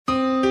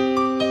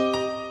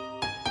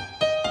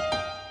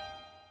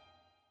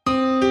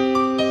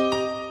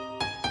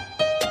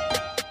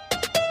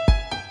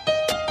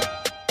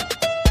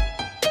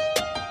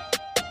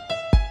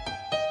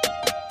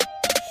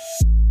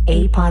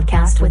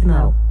podcast with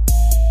Mo.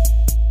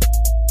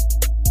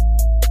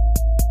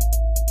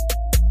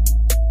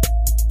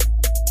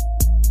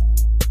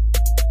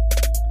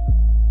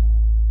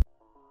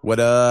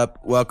 What up?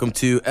 Welcome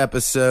to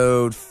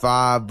episode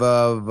 5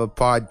 of a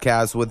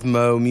podcast with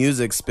Mo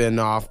music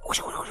spin-off.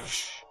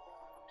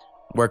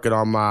 Working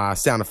on my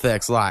sound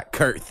effects like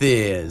Kurt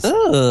Thiz.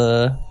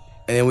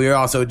 And we are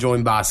also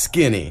joined by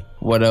Skinny.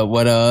 What up,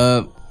 what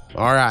up?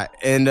 All right.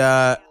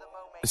 And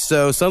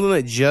so something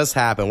that just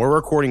happened. We're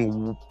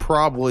recording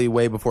probably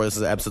way before this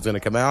episode's going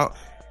to come out.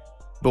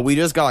 But we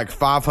just got like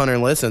 500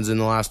 listens in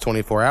the last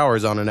 24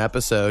 hours on an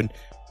episode.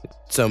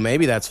 So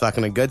maybe that's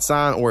fucking a good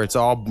sign, or it's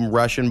all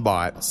Russian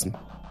bots.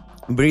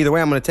 But either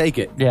way, I'm going to take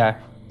it. Yeah.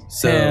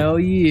 So hell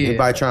yeah.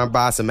 Anybody trying to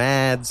buy some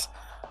ads,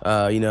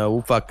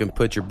 we'll fucking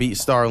put your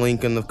BeatStar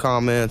link in the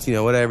comments,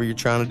 whatever you're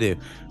trying to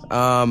do.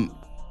 All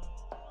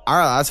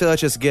right, I say let's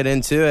just get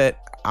into it.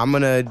 I'm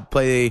going to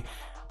play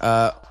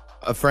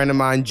a friend of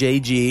mine,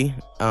 JG.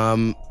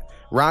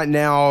 Right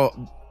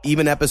now,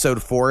 even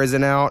episode 4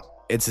 isn't out.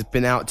 It's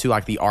been out to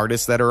like the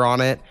artists that are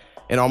on it.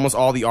 And almost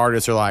all the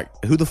artists are like,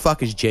 who the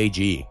fuck is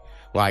JG?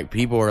 Like,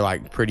 people are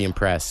like pretty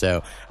impressed.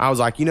 So I was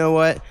like, you know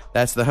what?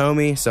 That's the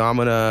homie. So I'm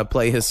going to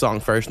play his song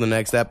first in the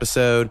next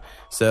episode.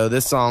 So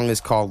this song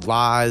is called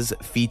Lies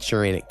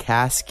featuring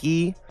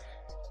Kasky.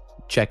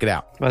 Check it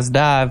out. Let's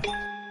dive.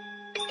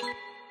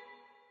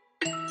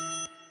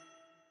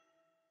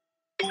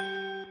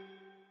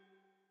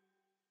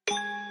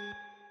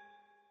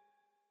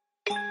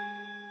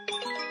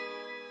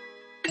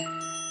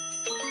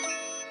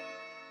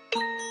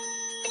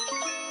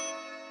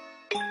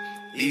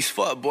 These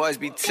fuck boys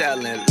be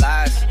telling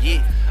lies,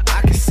 yeah.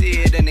 I can see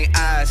it in their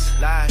eyes.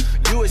 Lies.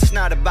 You it's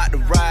not about the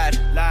ride.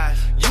 Lies.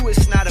 You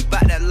it's not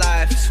about that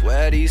life.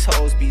 Swear these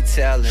hoes be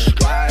telling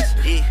lies,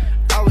 yeah.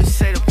 Always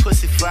say the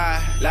pussy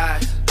fire.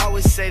 Lies.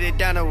 Always say they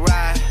down the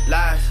ride.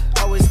 Lies.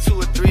 Always 2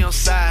 or 3 on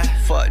side.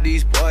 Fuck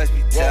these boys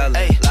be telling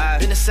lies.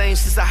 Been the same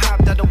since I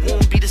hopped out the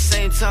womb. Be the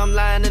same time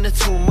lying in the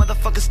tomb.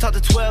 Motherfuckers talk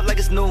to 12 like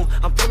it's noon.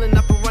 I'm pulling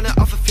up and running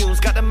off of fumes.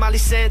 Got the Molly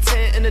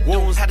Santan in the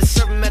dunes. Had to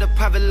serve him at a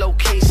private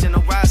location. A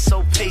ride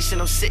so patient.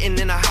 I'm sitting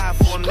in a high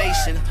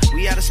formation.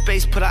 We out of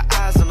space, put our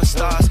eyes on the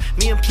stars.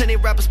 Me and plenty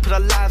rappers put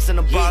our lives in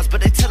the bars.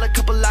 But they tell a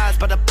couple lies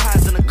by the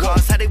pies in the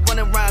cars. How they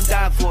running around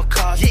dying for a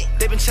cause.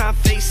 They been trying to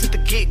face since the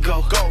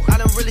get-go. I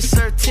done really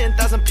served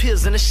 10,000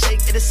 pills in a shake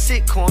at a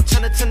sitcom.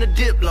 Trying to turn the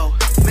dip low.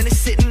 Man, they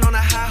sitting on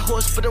a high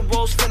horse for the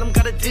rolls. Phantom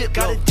got a dip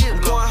low.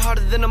 I'm going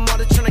harder than a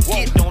martyr trying to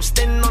get though. I'm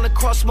standing on the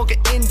cross smoking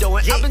Indo.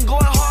 And I've been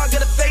going hard,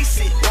 gotta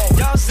face it.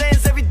 Y'all saying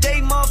every day,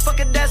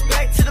 motherfucker, that's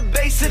back to the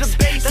base.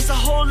 That's a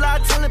whole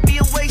lot of talent being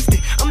wasted.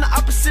 I'm the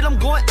opposite, I'm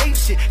going ape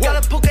shit.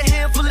 Gotta poke a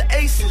handful of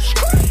aces.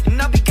 And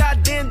I'll be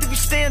goddamn if you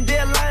stand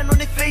there lying on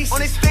their faces.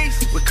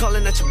 We're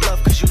calling at your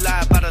bluff cause you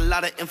lie about a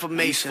lot of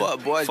information. These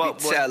fuck boys be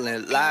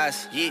telling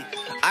lies. Yeah,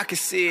 I can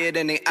see it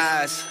in their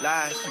eyes.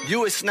 Lies.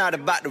 You it's not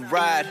about the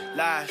ride.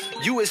 Lies.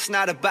 You it's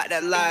not about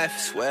that life.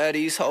 Swear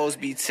these hoes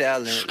be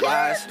telling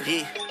lies.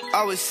 Yeah.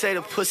 Always say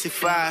the pussy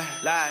fire.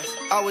 Lies.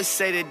 Always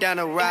say they down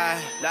the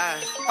ride.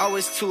 Lies.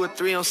 Always 2 or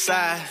 3 on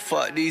side.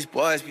 Fuck these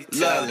boys be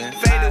telling.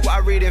 Fatal, I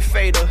read it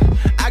fatal.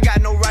 I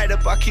got no write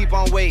up, I keep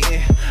on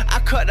waiting.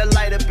 I cut the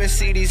light up and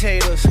see these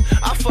haters.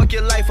 I fuck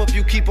your life up,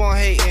 you keep on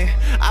hating.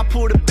 I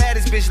pull the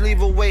baddest bitch, leave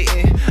her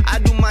waiting. I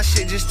do my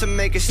shit just to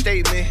make a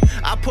statement.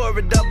 I pour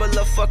a double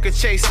up, fuck a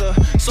chaser.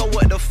 So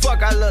what the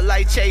fuck I look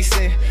like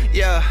chasing?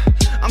 Yeah,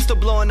 I'm still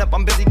blowing up,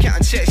 I'm busy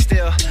counting checks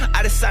still.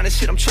 I decided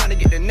shit, I'm trying to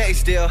get the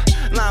next deal.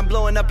 Line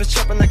blowing up, it's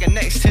chopping like a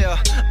next tail.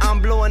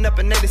 I'm blowing up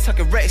and they just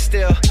talking wreck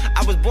still.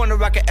 I was born to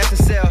rock an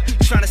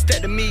SSL. Trying to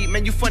step to me,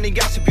 man, you funny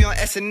guy should be on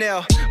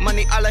SNL.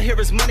 Money, all I hear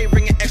is money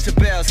ringing extra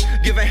bells.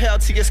 Giving hell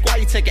to your squad,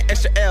 you taking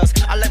extra L's.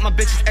 I like my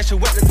bitches extra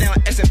wet, they on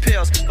S and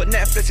pills. But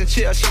Netflix and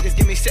chill, she just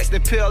give me sex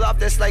and pill off,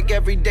 that's like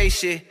everyday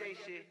shit.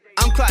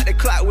 I'm clock to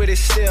clock with it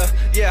still,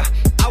 yeah.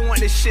 I want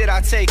this shit,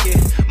 I take it.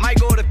 Might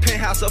go to the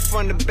penthouse up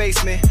from the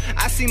basement.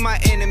 I see my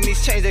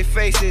enemies change their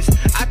faces.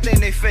 I think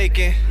they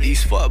faking.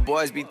 These fuck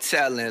boys be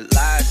telling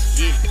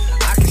lies. Yeah,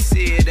 I can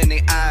see it in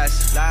their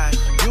eyes. Lies.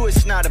 You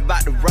it's not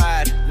about the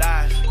ride.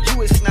 Lies.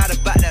 You it's not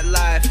about that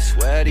life.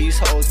 Swear these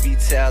hoes be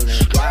telling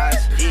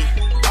lies.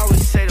 Yeah.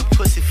 Always say the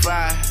pussy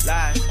fire.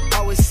 Lies.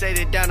 Always say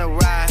they down the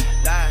ride.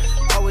 Lies.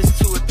 Always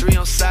 2 or 3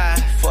 on side.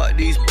 Fuck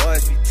these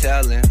boys be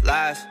telling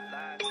lies.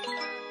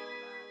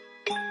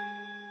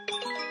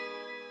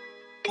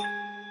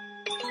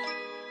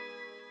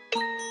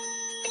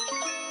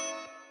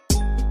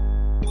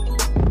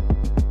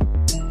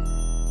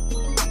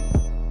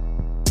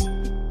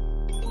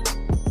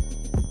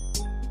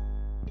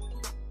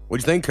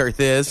 What'd you think, Kurt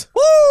Thiz?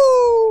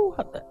 Woo!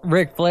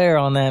 Ric Flair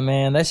on that,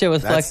 man. That shit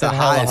was That's flexing the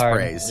hella highest hard.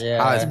 praise.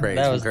 Yeah, Highest praise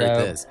that from was Kurt dope.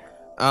 Thiz.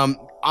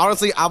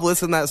 Honestly, I've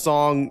listened to that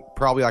song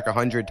probably like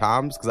 100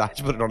 times because I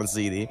just put it on a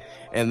CD.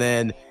 And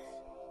then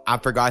I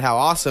forgot how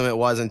awesome it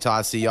was until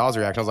I see y'all's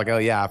reaction. I was like, oh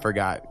yeah, I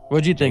forgot.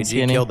 What'd you think, JG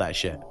Skinny? killed that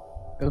shit.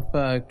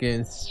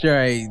 fucking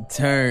straight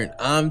turn.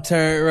 I'm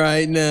turned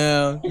right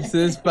now.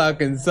 This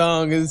fucking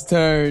song is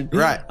turned.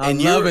 Right. I'm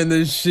loving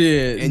this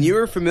shit. And you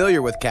were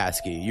familiar with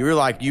Kasky. You were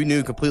like, you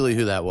knew completely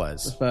who that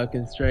was.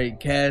 Fucking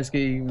straight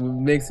Kasky,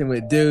 mixing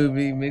with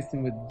Doobie,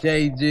 mixing with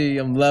JG.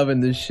 I'm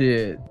loving this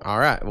shit. All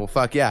right. Well,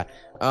 fuck yeah.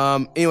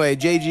 Anyway,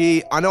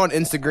 JG, I know on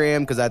Instagram,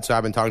 because that's what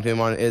I've been talking to him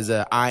on, is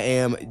I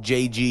am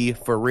JG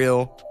for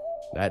real.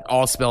 That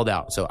all spelled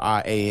out. So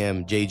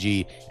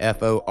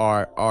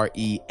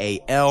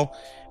IAMJGFORREAL.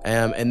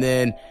 And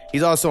then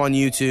he's also on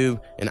YouTube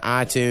and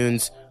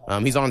iTunes.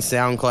 He's on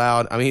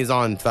SoundCloud. I mean, he's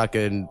on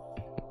fucking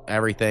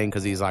everything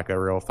because he's like a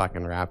real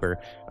fucking rapper.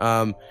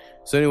 So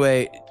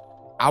anyway,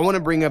 I want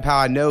to bring up how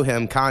I know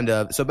him, kind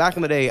of. So back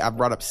in the day, I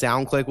brought up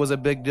SoundClick was a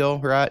big deal,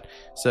 right?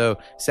 So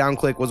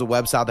SoundClick was a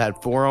website that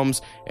had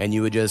forums, and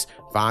you would just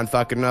find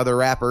fucking other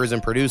rappers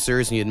and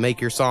producers, and you'd make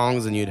your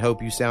songs, and you'd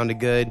hope you sounded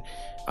good.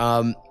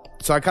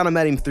 So I kind of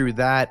met him through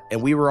that,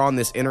 and we were on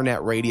this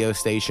internet radio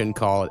station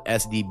called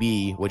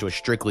SDB, which was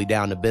strictly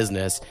down to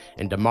business,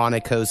 and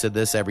Demonic hosted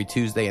this every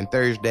Tuesday and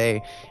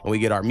Thursday, and we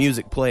get our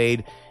music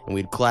played, and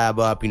we'd collab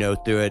up,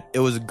 through it. It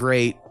was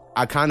great.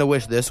 I kind of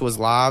wish this was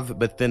live,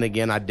 but then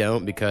again, I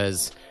don't,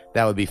 because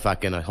that would be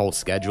fucking a whole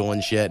schedule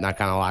and shit, and I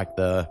kind of like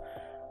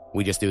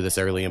we just do this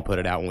early and put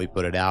it out when we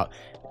put it out.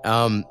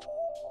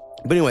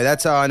 But anyway,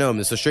 that's how I know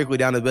him. So Strictly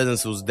Down to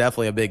Business was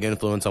definitely a big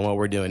influence on what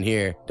we're doing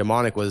here.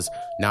 Demonic was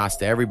nice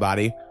to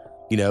everybody,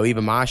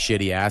 even my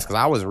shitty ass, because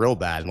I was real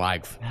bad.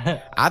 Like,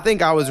 I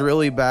think I was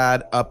really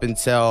bad up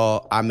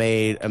until I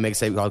made a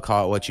mixtape called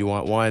Call It What You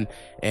Want 1,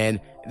 and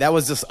that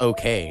was just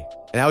okay.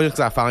 And that was just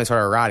because I finally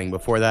started writing.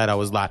 Before that, I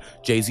was like,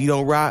 Jay-Z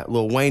don't write,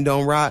 Lil Wayne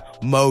don't write,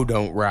 Mo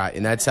don't write.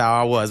 And that's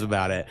how I was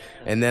about it.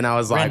 And then I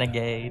was like,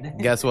 Renegade.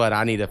 Guess what?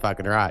 I need to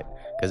fucking write.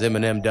 Because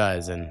Eminem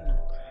does, and,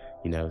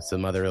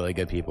 some other really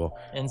good people.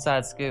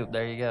 Inside scoop.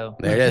 There you go.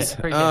 There it is.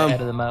 Pretty good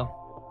ahead of the Mo.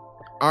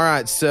 All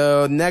right,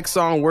 so next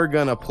song we're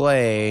going to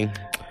play.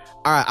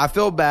 All right, I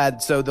feel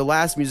bad. So the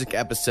last music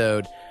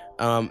episode,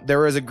 there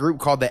was a group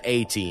called the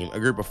A-Team, a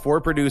group of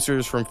 4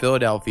 producers from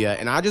Philadelphia,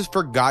 and I just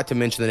forgot to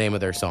mention the name of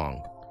their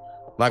song.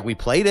 Like, we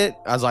played it.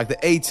 I was like, the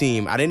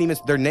A-Team. I didn't even,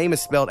 their name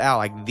is spelled out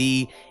like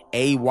the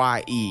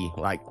A-Y-E.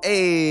 Like,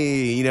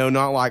 A,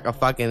 not like a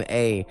fucking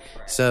A.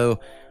 So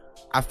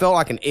I felt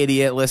like an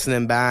idiot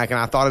listening back, and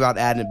I thought about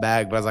adding it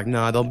back, but I was like,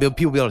 no,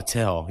 people be able to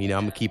tell. I'm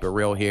going to keep it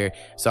real here.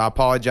 So I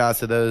apologize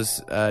to those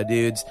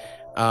dudes.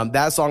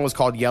 That song was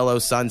called Yellow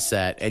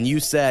Sunset, and you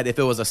said if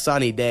it was a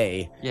sunny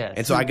day. Yes.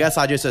 And so I guess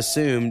I just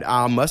assumed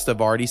I must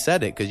have already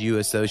said it because you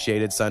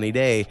associated sunny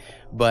day,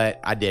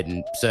 but I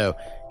didn't. So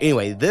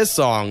anyway, this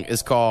song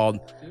is called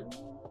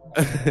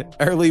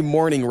Early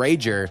Morning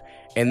Rager,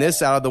 and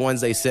this out of the ones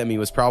they sent me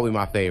was probably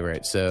my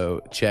favorite. So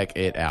check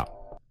it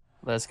out.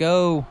 Let's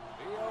go.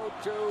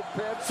 The 0-2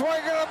 pitch, swing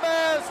and a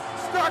miss,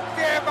 struck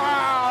him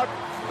out.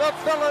 The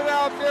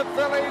Philadelphia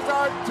Phillies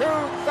are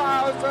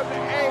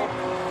 2008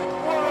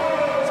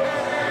 World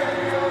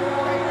Champions of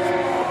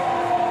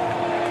Baseball.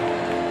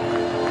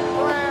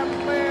 Graham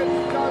Lynn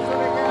does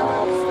it again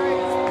and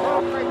stays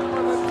perfect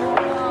for the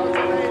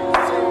 2008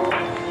 season.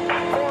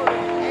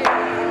 48.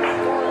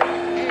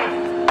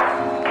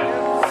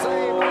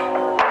 Insane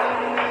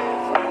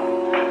opportunities.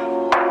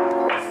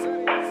 And the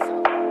city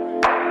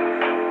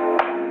celebrates.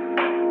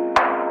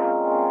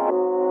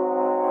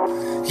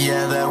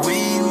 Yeah, that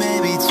weed may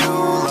be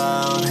too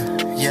loud,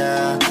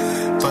 yeah,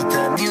 but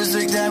that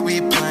music that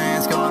we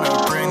playing's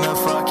gonna bring the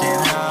fucking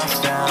house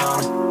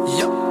down.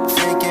 Yep.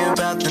 Thinking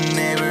about the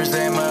neighbors,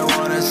 they might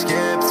wanna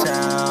skip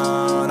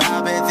town.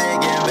 I've been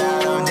thinking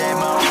about them, they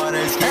might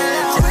wanna skip town.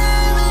 That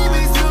weed may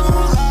be too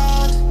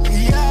loud,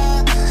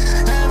 yeah,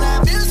 and that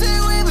music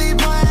we be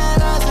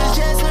playing us a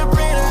chance to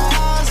bring the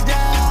house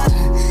down.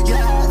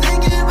 Yeah,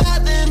 thinking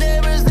about the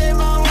neighbors, they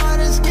might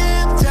wanna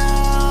skip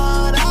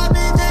town. I've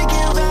been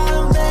thinking about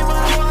them, they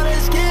might wanna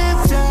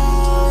skip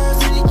town.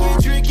 Take your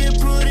drink and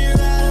put it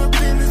right up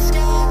in the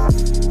sky.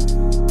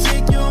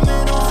 Take your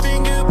middle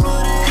finger,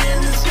 put it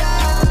in the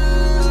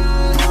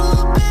sky. Pull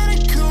up in a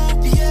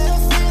coupe, yeah,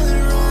 feel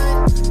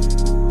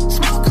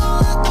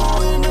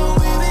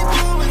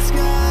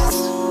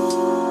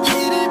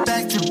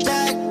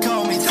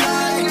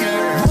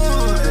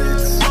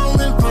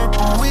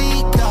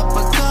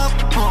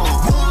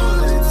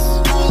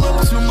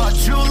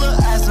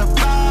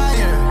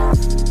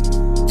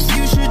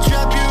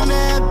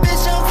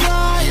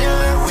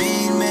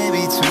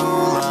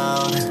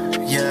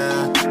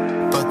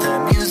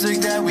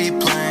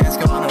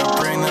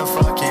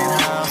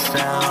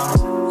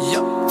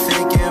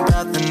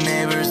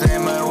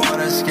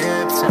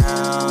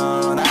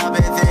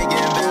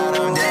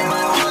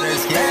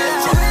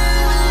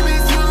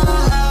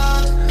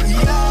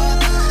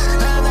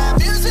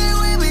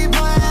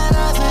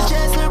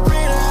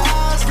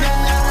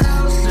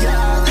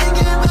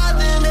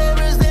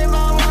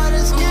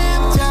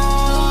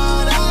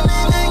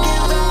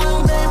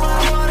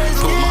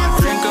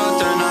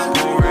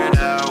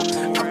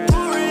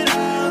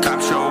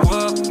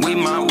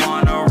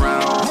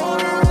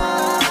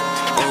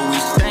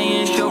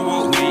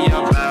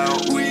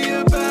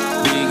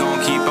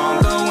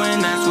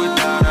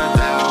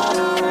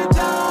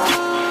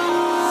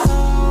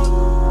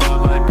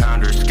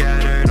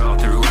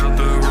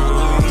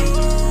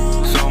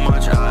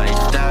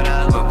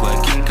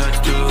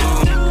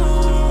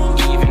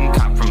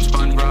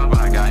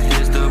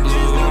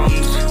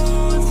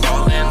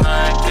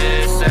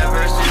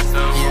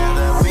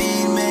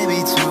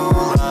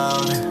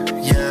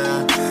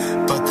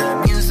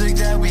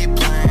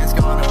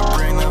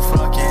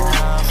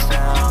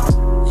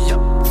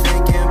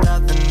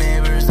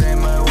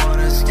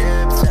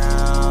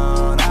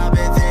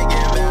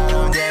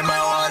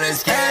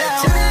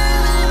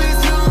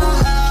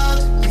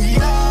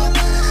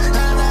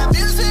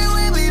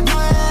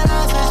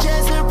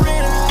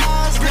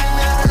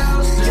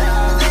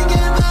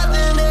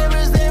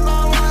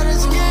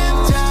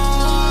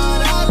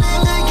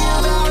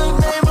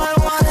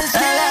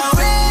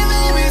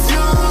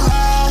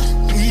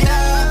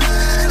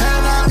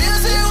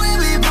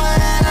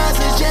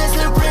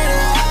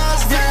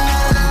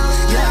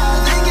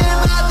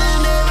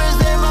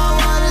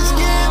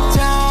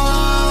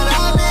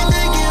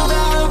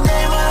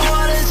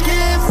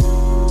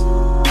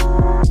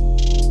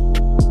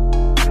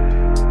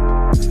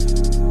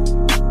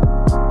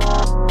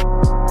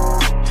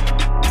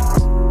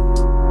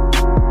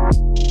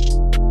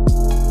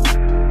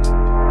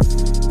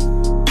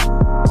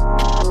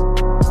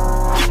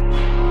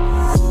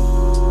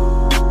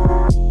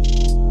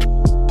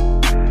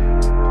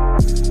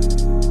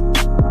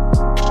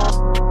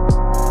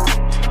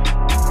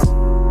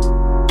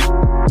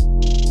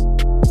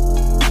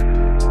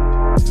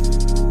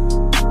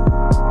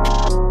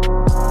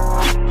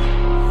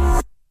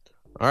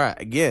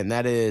again,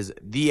 that is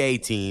the A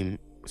Team,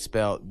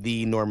 spelled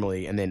the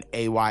normally, and then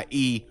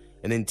AYE,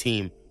 and then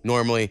team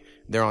normally.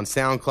 They're on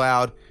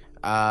SoundCloud.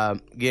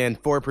 Again,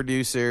 4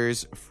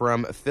 producers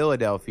from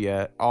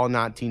Philadelphia, all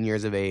 19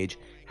 years of age.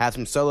 Have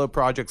some solo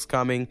projects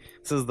coming.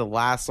 This is the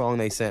last song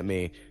they sent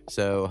me,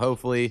 so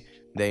hopefully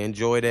they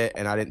enjoyed it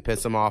and I didn't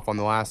piss them off on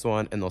the last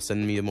one, and they'll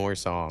send me more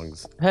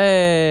songs.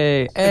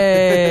 Hey,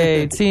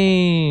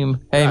 team.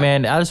 Hey,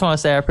 man, I just want to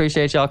say I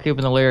appreciate y'all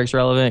keeping the lyrics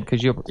relevant,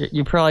 because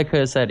you probably could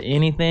have said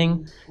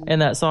anything in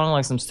that song,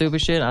 like some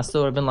stupid shit, and I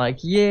still would have been like,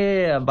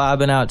 yeah,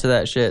 vibing out to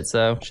that shit.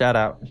 So, shout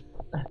out.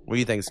 What do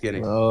you think,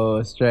 Skinny?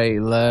 Oh, straight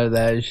love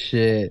that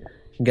shit.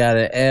 Got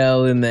an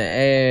L in the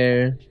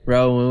air,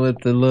 rolling with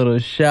the little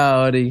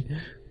shawty,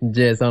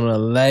 just on a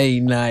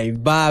late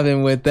night,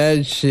 bobbing with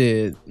that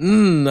shit.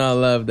 I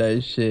love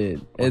that shit.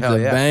 It's a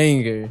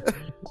banger.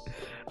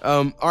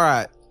 All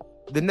right.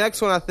 The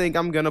next one I think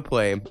I'm gonna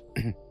play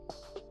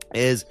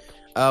is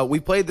we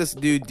played this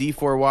dude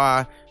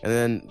D4Y, and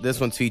then this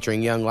one's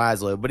featuring Young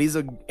Laszlo, but he's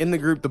in the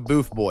group the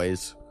Boof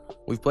Boys.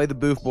 We've played the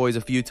Boof Boys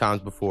a few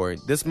times before.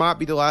 This might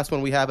be the last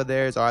one we have of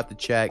theirs. I'll have to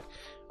check.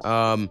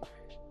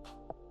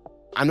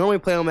 I normally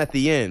play them at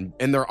the end,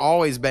 and they're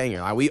always banging.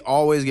 Like, we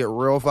always get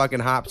real fucking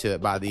hyped to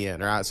it by the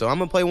end, all right? So I'm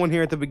going to play one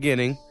here at the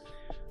beginning.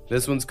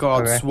 This one's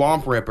called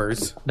Swamp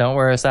Rippers. Don't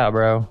wear us out,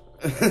 bro.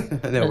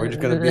 No, we're just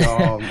going to be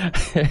all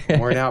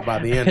worn out by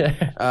the end.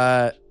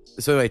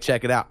 So anyway,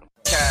 check it out.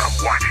 I'm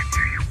watching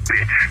you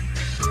bitch.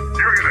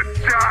 You're going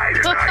to die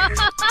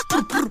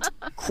tonight.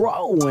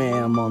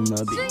 Crow-am on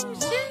the beat.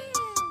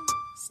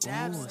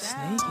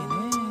 Sneaking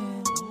in.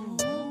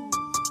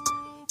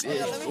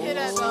 Yeah,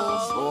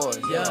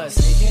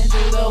 sneaking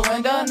through the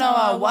window, no,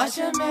 I watch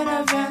him in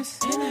advance.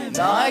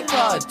 No, I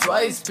called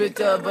twice,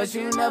 picked up, but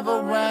you never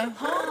rang.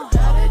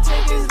 Gotta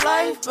take his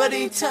life, but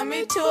he turned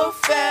me to a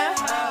fan.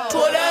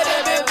 Pull that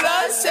every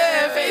blood,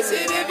 say, face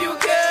it if you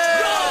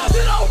can.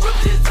 Then I'll rip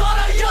his heart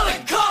out,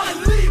 yelling, call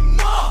and leave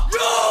ma.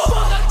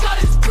 Fuck, I got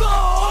his blood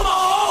on my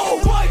whole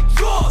white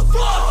jaw.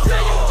 Fuck,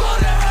 say you go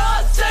to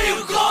hell, say you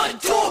going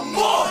to a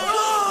mall.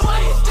 Why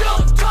you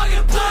still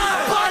talking,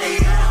 body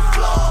in the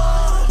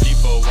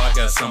floor? I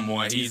got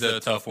someone, he's a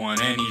tough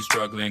one and he's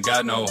struggling.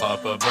 Got no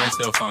heart, but brain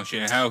still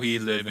function. How he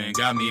living?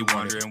 Got me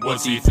wondering,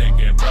 what's he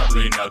thinking?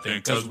 Probably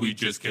nothing, cause we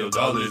just killed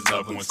all his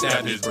loved ones.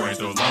 Stabbed his brains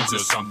or lungs or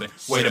something.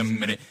 Wait a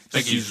minute,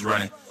 think he's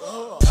running.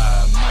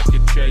 I might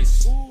get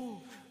chased.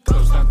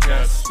 Coast on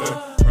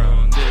Casper,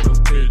 round little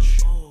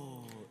bitch.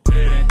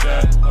 It ain't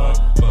that hard,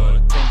 but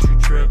don't you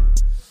trip.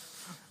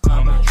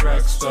 I'm a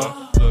track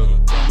star, look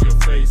on your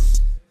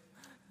face.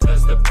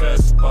 That's the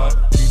best part.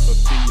 People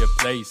to your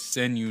place,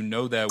 and you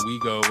know that we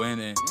go in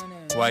it.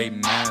 White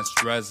mask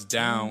dressed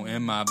down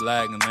in my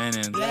black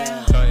linen.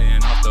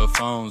 Cutting off the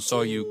phone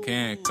so you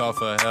can't call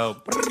for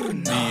help.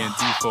 Me and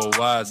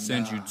D4Y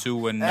send you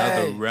to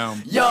another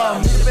realm. Yo,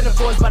 meet up in the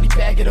force, body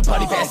bag, get a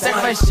body bag.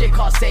 Sacrifice shit,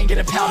 cost saying, get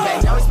a pound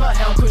bag. Now it's my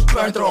hell, push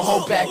burn through a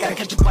whole bag. Gotta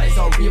catch your bodies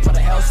all real for the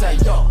hell say,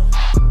 yo.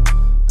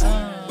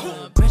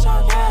 Bitch,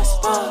 I gas,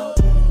 fuck.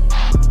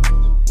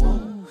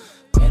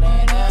 It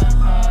ain't that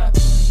hard.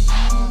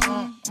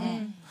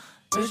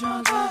 Bitch,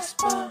 I gas,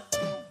 fuck.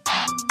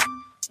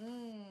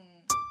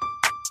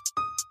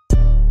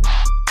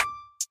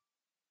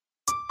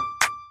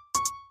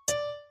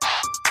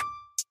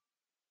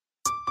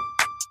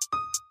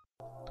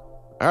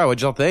 All right,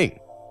 what'd y'all think?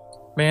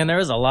 Man, there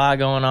was a lot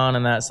going on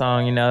in that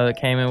song, you know. It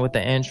came in with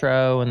the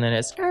intro, and then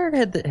it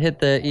hit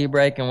the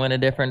e-brake and went a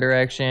different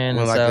direction.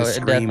 Well, like so the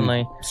it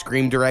definitely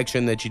scream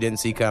direction that you didn't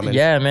see coming.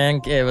 Yeah,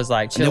 man, it was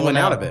like chilling went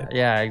out of it.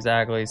 Yeah,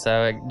 exactly.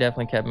 So it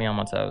definitely kept me on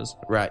my toes.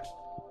 Right.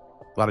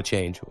 A lot of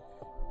change.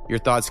 Your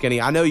thoughts,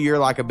 Skinny? I know you're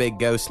like a big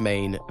Ghost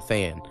Main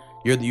fan.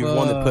 You're the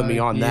one that put me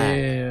on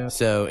that.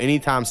 So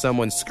anytime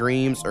someone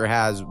screams or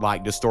has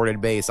like distorted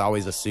bass, I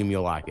always assume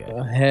you'll like it.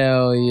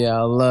 Hell yeah,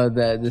 I love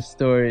that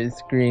distorted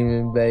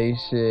screaming bass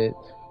shit.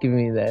 Give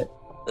me that.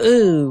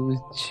 Ooh,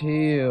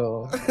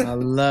 chill. I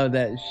love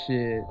that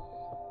shit.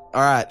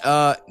 All right.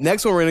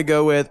 Next one we're gonna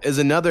go with is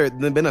another.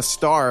 Been a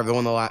star of the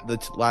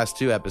last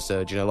 2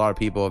 episodes. You know, a lot of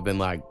people have been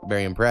like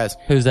very impressed.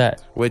 Who's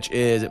that? Which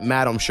is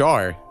Madam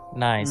Shar.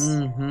 Nice.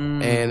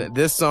 Mm-hmm. And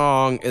this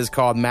song is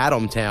called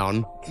Madam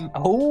Town.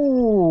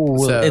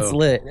 Oh, so, it's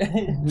lit.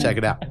 Check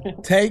it out.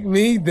 Take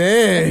me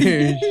there.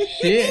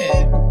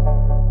 Shit.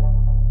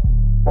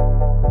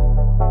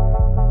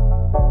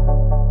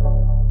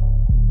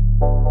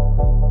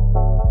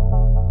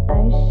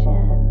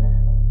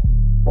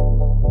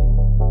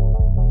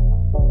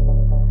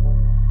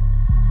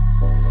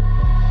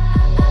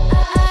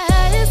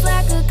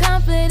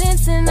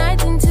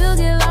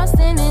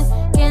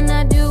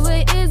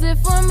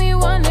 For me,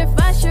 wonder if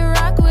I should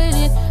rock with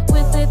it.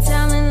 With a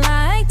talent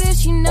like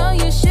this, you know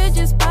you should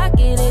just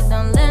pocket it.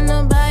 Don't let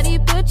nobody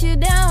put you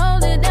down,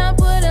 hold it down,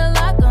 put a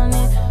lock on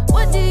it.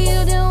 What do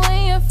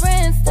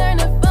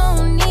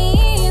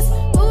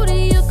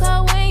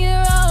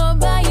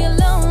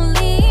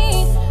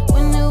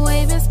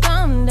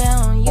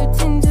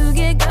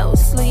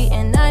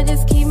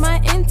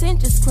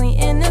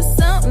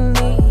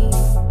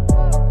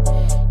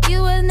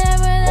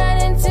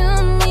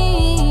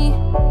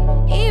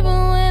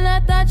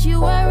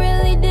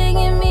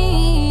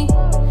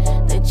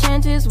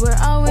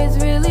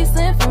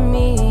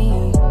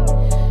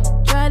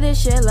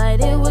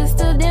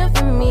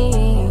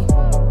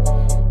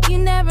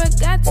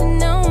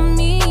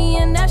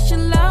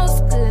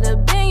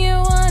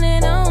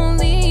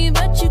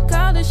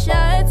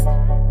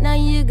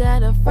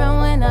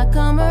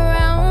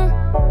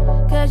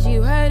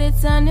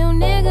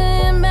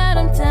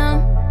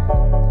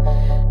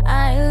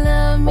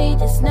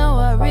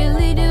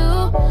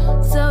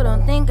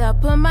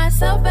put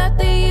myself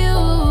after you.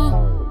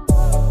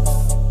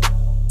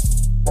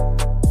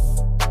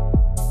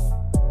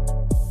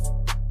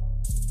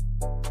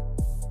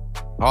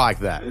 I like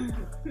that.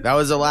 That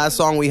was the last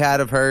song we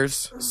had of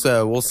hers,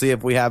 so we'll see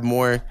if we have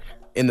more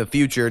in the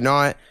future or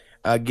not.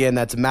 Again,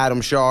 that's Madam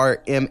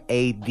Shar,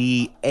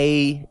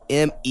 MADAME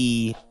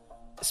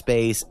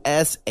space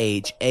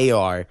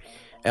SHAR.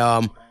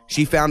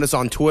 She found us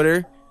on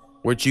Twitter,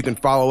 which you can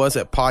follow us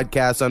at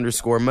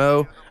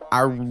podcast_Mo.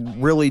 I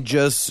really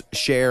just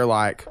share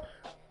like,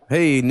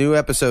 hey, new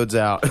episodes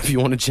out if you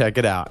want to check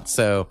it out.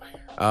 So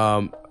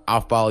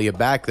I'll follow you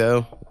back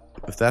though,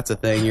 if that's a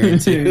thing you're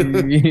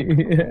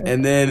into.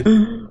 And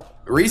then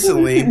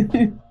recently,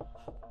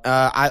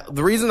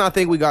 the reason I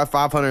think we got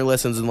 500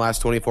 listens in the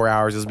last 24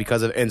 hours is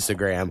because of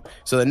Instagram.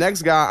 So the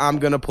next guy I'm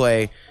going to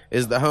play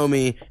is the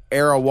homie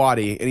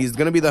Arawati, and he's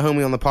going to be the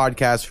homie on the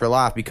podcast for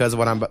life because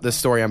of this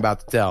story I'm about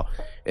to tell.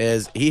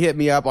 Is he hit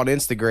me up on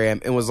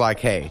Instagram and was like,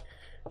 hey,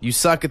 you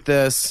suck at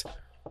this.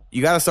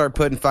 You got to start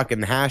putting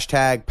fucking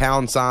hashtag,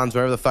 pound signs,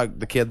 whatever the fuck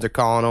the kids are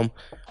calling them,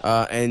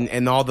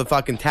 and all the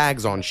fucking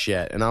tags on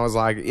shit. And I was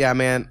like, yeah,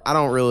 man, I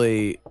don't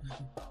really,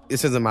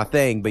 this isn't my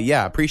thing, but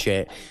yeah, I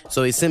appreciate it.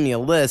 So he sent me a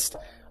list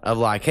of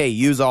like, hey,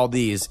 use all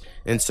these.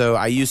 And so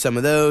I used some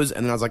of those,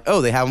 and then I was like,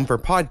 oh, they have them for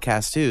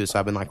podcasts too. So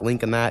I've been like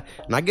linking that,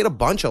 and I get a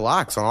bunch of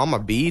likes on all my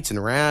beats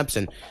and raps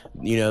and,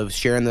 you know,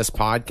 sharing this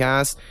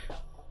podcast.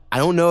 I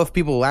don't know if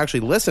people will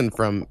actually listen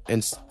from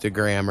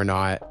Instagram or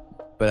not,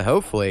 but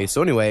hopefully.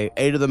 So anyway,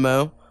 A to the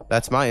Mo,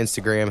 that's my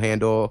Instagram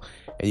handle,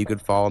 and you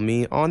could follow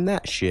me on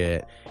that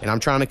shit. And I'm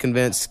trying to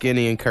convince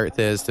Skinny and Kurt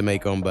Thiz to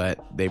make them, but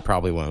they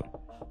probably won't.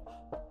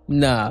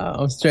 Nah,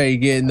 I'm straight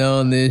getting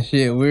on this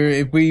shit.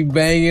 If we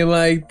banging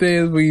like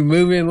this, we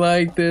moving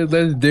like this,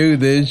 let's do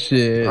this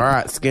shit. All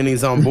right,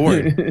 Skinny's on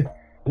board.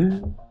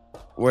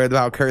 What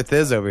about Kurt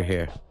Thiz over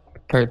here?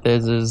 Kurt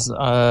Thiz is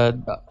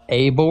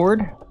A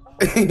board.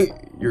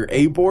 You're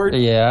A board?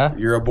 Yeah.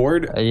 You're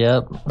aboard?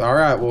 Yep. All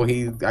right. Well,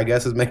 he, I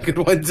guess, is making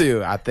one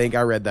too. I think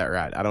I read that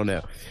right. I don't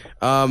know.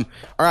 All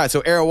right.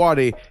 So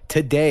Arawati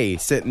today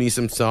sent me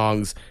some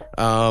songs.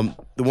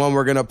 The one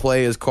we're going to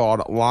play is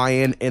called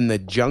Lion in the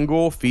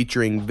Jungle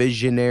featuring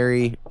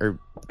Visioneer.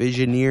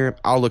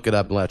 I'll look it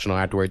up and let you know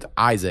afterwards.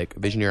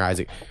 Visioneer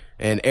Isaac.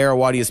 And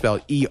Arawati is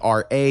spelled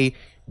ERAWADI.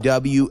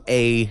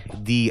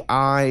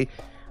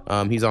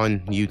 He's on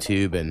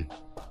YouTube and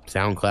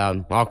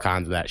SoundCloud, all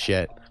kinds of that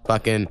shit.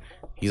 Fucking,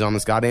 he's on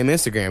this goddamn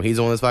Instagram. He's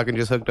the one that's fucking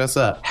just hooked us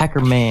up. Hacker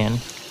Man.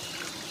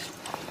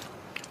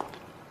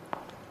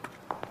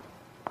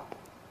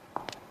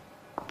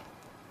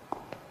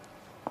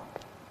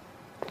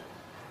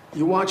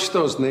 You watch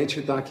those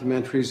nature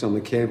documentaries on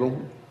the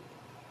cable?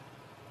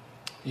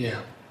 Yeah.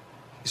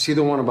 You see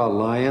the one about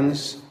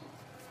lions?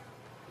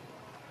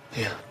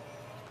 Yeah.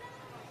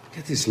 Look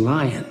at this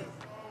lion.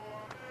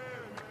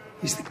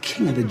 He's the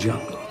king of the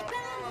jungle.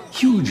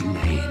 Huge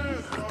mane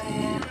out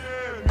there.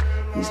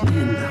 He's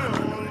laying down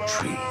under a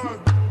tree in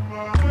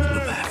the middle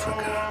of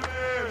Africa.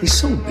 He's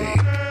so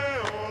big.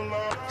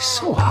 He's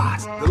so hot.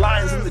 The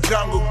lion's in the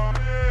jungle,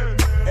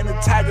 and the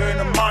tiger in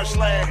the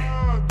marshland.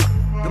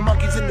 The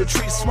monkeys in the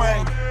tree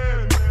swing,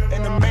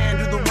 and the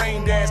man do the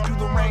rain dance, And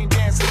the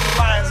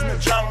lion's in the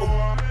jungle,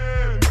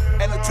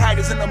 and the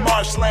tigers in the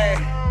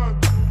marshland.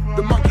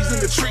 The monkeys in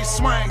the tree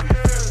swing,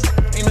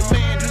 and the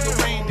man do the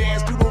rain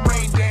dance,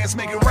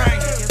 make it rain,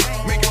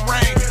 make it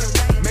rain,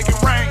 make it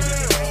rain,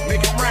 make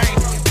it rain,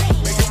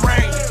 make it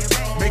rain,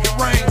 make it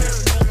rain.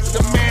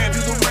 The man do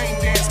the rain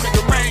dance, make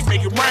it rain,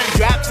 make it rain.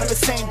 Drop from the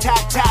same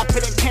top,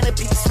 put a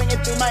canopy, swinging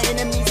through my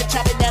enemies and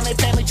chopping down their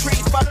family tree.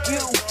 Fuck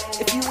you,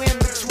 if you in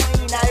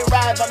between, I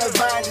arrive on the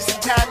vine just in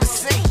time to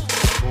see.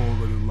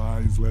 All of the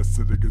lions, less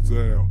of the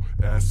gazelle.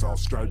 Ass all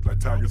striped like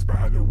tigers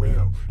behind the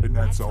wheel. And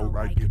that's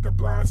alright, get the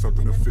blind,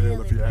 something to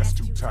feel. If your ass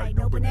too tight,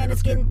 no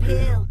bananas getting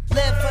peeled.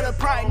 Live for the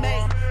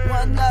primate,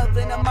 one love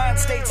in a mind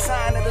state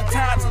sign of the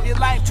times of your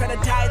life. Trying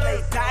to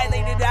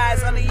dilated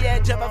eyes on the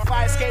edge of a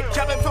fire escape.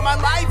 Jumping for my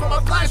life,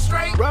 I'ma fly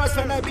straight. Rose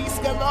from the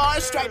beast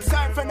galore, stripes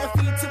earned from the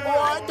feet to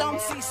war.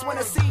 Don't cease when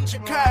a siege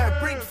occur.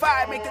 Bring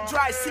fire, make the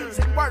dry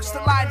season worse.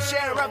 The lion's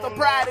share of the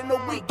pride and the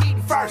weak eat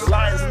first. The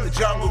lions in the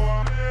jungle,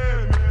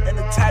 and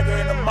the tiger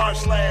in the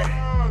marshland.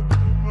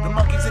 The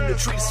monkeys in the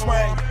tree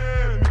swing,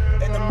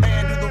 and the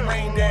man do the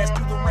rain dance,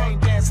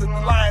 And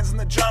the lions in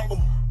the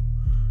jungle,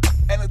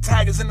 and the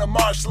tigers in the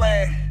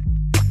marshland.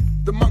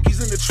 The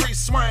monkeys in the tree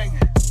swing,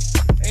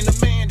 and the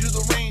man do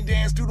the rain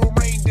dance,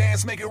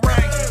 make it rain,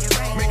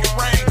 make it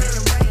rain,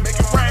 make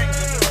it rain,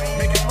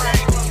 make it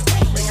rain,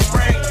 make it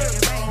rain,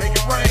 make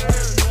it rain.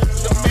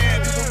 The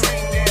man do the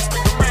rain dance,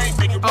 make it rain,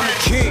 make it rain. I'm a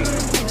king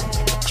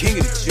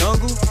of the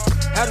jungle.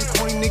 How them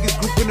corny niggas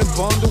grouping a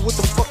bundle with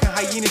the fucking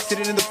hyena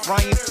sitting in the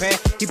frying pan.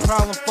 He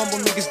problem fumble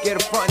niggas get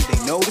a front and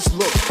they know this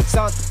look.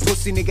 Sounds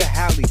pussy nigga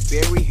Halle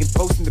Berry. Him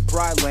posting the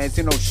pride lands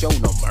and don't show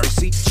no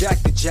mercy. Jack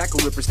the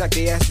jackal ripper, stack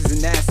their asses in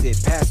acid.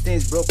 Past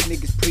tense, broke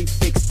niggas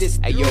prefix this.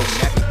 Ayo,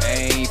 nappy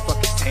man, fuck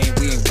his tame.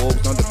 We ain't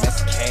wolves, don't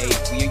domesticate.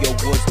 We in your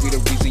woods, we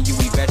the reason you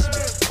eat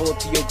vegetables. Pull up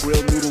to your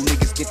grill noodle,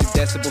 niggas get the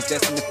decibels.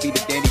 Destined to feed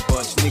a Danny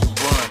bunch, nigga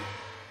run.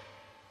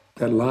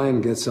 That lion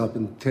gets up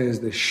and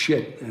tears the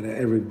shit out of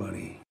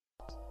everybody.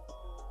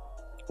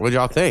 What'd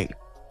y'all think?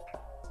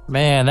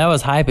 Man, that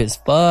was hype as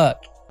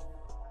fuck.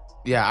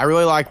 Yeah, I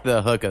really liked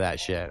the hook of that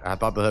shit. I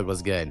thought the hook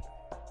was good.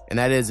 And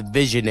that is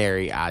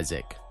Visionary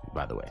Isaac,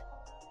 by the way.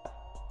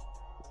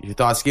 Your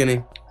thoughts,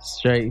 Skinny?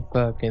 Straight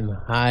fucking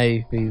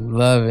hype. He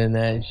loving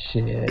that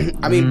shit.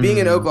 I mean, being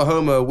in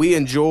Oklahoma, we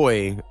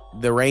enjoy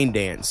the rain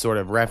dance sort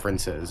of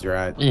references,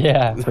 right?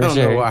 Yeah, for I don't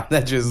sure. know why.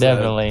 That just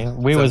definitely.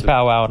 We was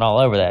powwowing all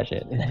over that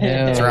shit.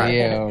 That's right.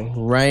 Yeah,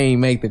 rain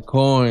make the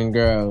corn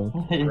grow.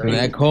 And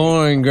that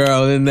corn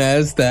grow, then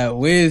that's that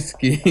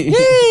whiskey.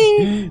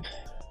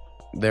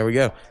 There we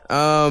go.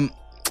 All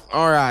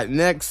right,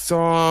 next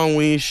song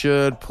we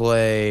should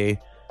play.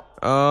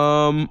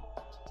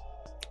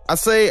 I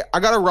say I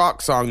got a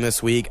rock song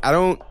this week.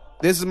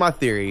 This is my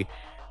theory.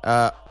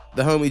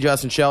 The homie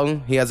Justin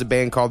Shelton, he has a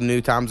band called New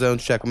Time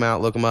Zones. Check him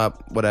out, look him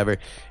up, whatever.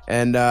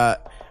 And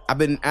I've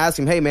been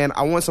asking him, hey man,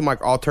 I want some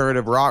like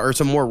alternative rock or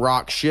some more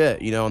rock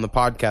shit, on the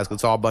podcast. 'Cause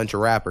it's all a bunch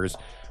of rappers.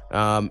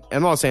 I'm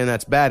not saying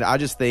that's bad. I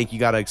just think you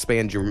got to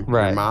expand your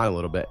mind a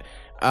little bit.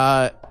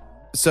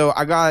 So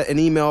I got an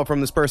email from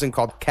this person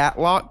called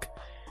Catlock.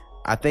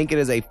 I think it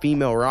is a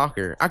female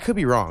rocker. I could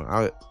be wrong.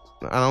 I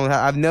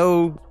have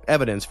no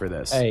evidence for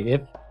this. Hey,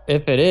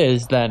 if it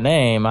is that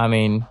name, I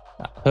mean,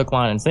 hook,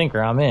 line, and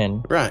sinker, I'm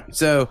in. Right.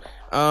 So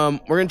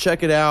we're gonna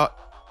check it out.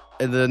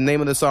 The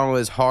name of the song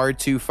is Hard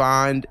to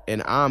Find,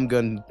 and I'm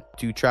going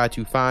to try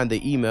to find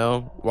the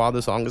email while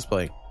the song is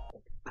playing.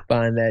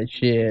 Find that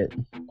shit.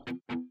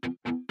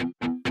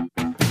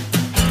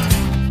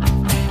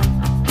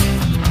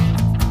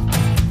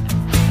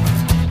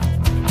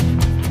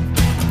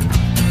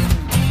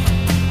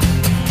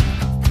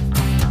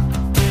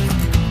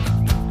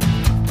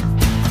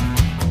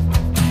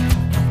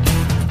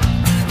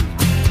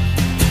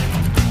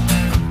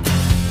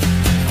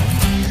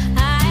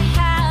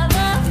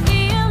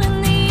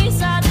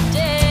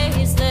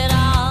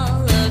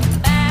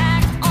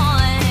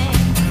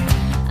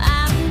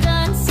 I'm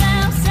done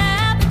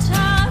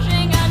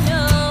self-sabotaging.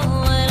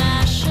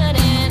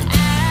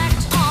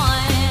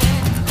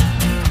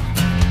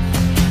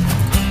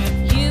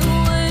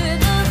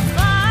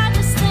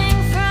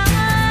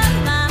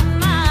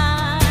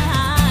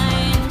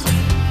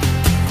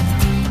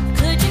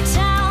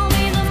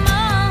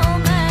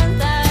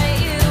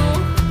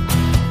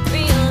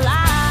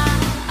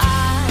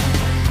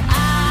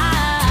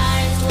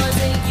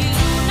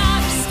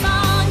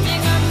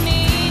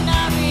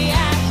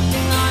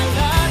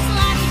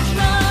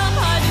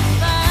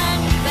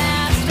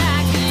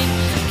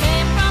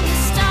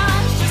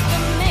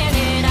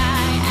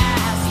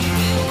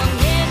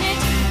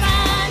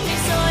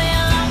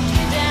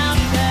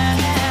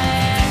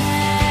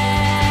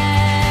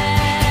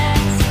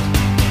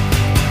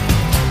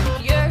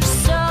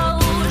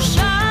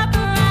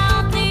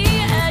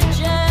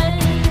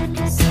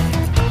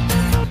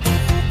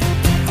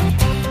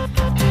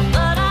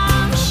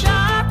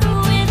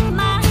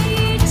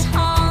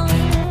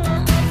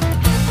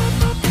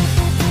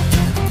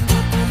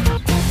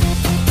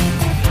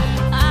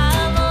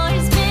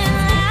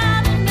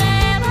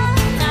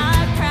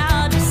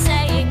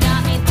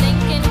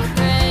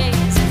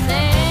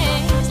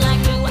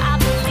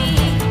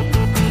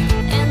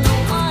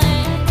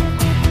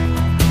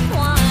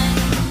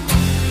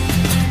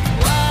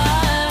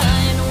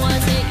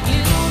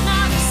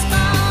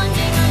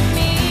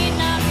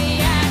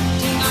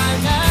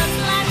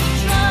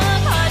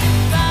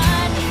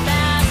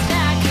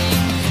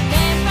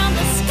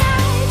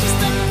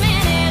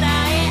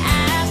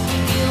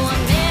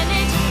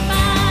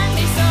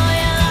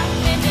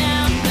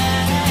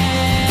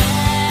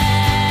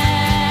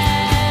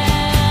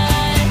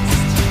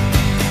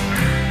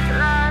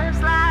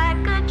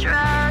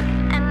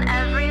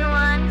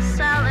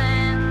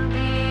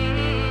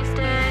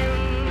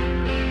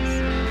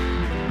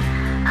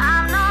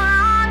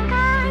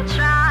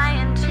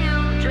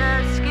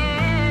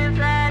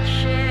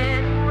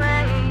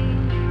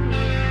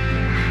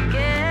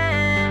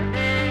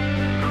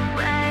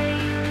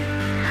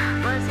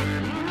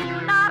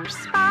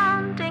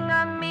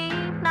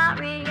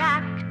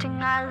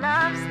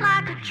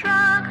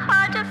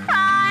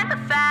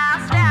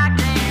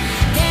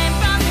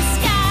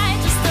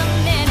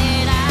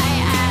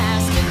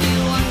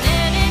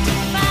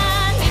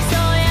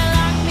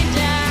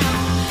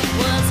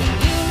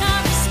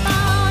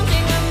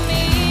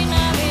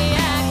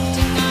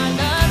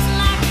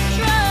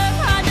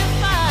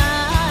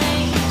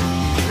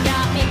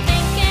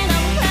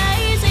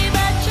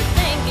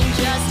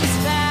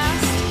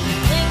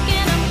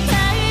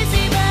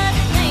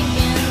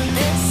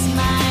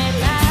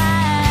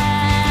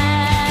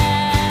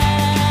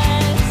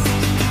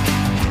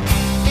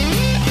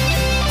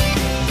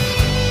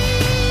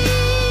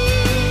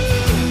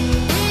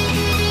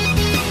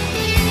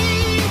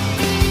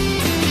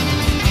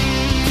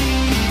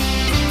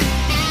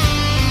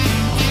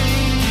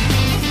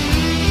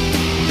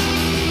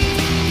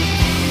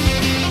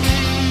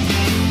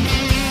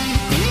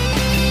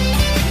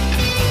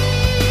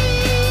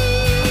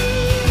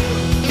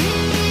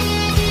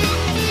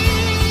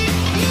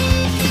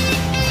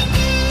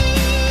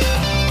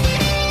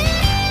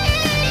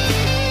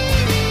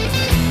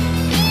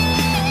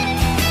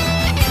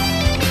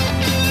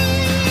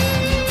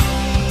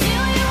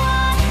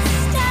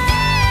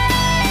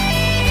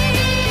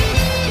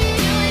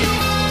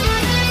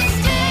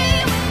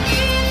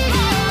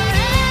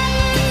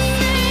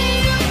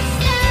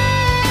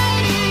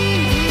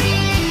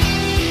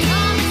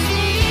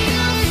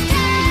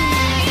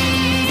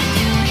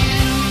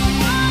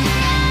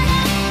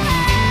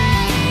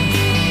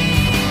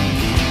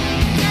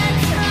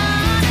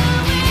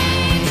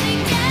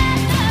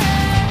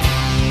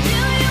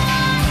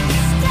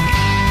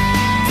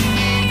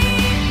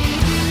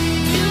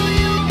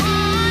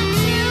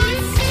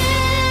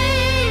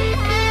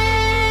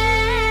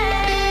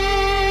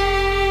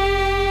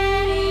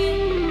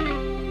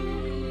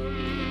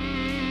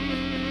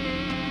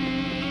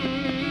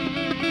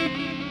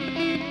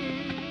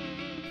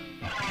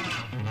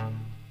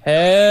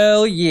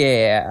 Hell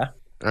yeah.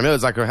 I know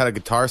it's like her had a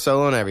guitar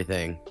solo and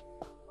everything.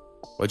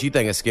 What you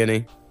think of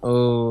Skinny?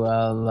 Oh,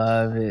 I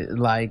love it.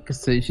 Like,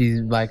 so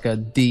she's like a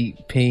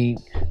deep pink,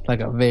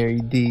 like a very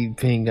deep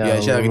pink. Yeah,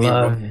 she had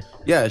love it.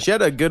 Yeah, she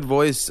had a good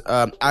voice.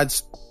 I'd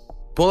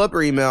pull up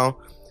her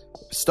email,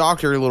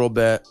 stalked her a little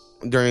bit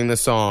during the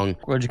song.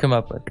 What'd you come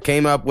up with? I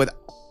came up with,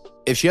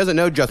 if she doesn't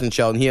know Justin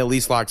Sheldon, he at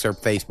least likes her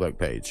Facebook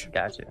page.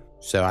 Gotcha.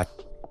 So I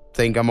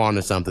think I'm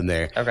onto something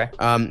there. Okay.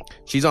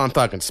 She's on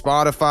fucking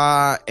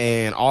Spotify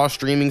and all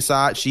streaming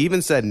sites. She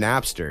even said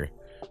Napster,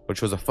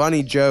 which was a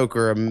funny joke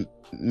or a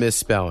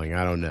misspelling.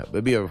 I don't know.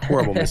 It'd be a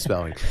horrible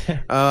misspelling.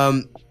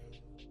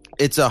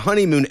 It's a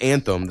honeymoon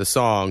anthem, the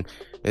song.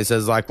 It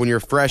says, like, when you're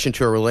fresh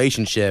into a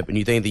relationship and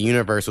you think the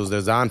universe was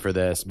designed for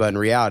this, but in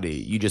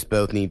reality, you just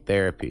both need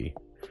therapy.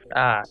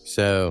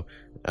 So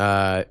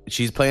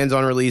she plans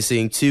on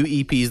releasing 2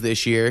 EPs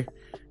this year,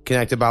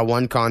 connected by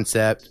one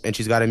concept, and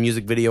she's got a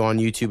music video on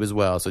YouTube as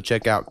well. So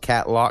check out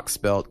Kat Lock,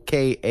 spelled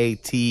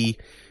K-A-T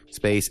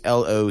space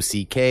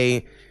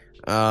L-O-C-K.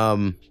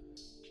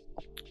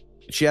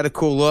 She had a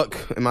cool look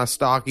in my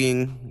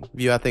stalking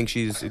view. I think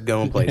she's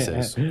going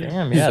places.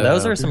 Damn, yeah,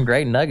 those are some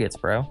great nuggets,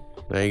 bro.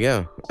 There you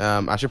go.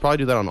 I should probably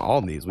do that on all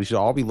of these. We should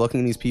all be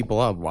looking these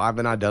people up. Why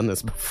haven't I done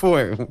this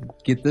before?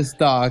 Get the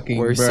stalking,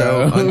 We're bro.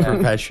 so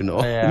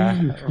unprofessional.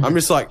 Yeah. I'm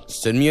just like,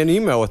 send me an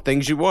email with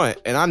things you want.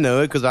 And I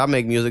know it because I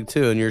make music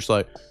too. And you're just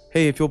like,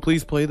 hey, if you'll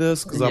please play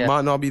this because I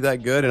might not be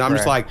that good. And I'm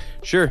just like,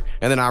 sure.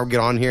 And then I'll get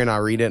on here and I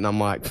read it and I'm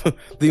like, didn't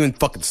even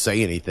fucking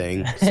say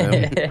anything. So,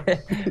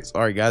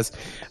 sorry, guys.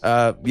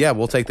 Yeah,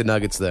 we'll take the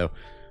nuggets though.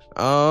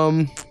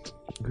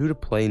 Who to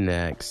play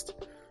next?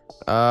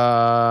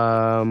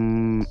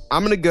 I'm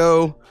gonna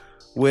go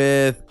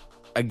with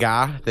a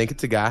guy. I think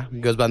it's a guy. He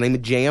goes by the name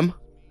of Jam.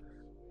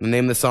 The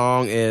name of the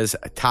song is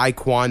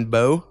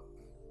Taekwondo.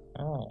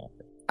 Oh.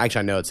 Actually,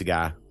 I know it's a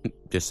guy.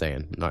 Just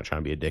saying. I'm not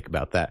trying to be a dick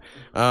about that.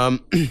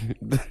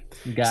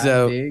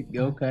 Dick,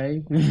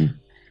 okay.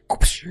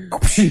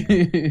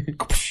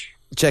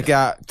 Check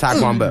out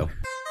Taekwondo.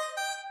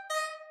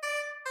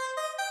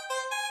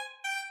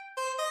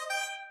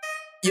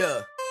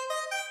 Yeah.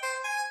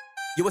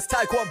 Yo, it's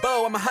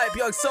Taekwondo, I'm a hype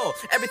young soul.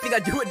 Everything I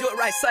do it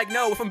right, psych,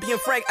 no. If I'm being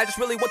frank, I just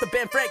really want the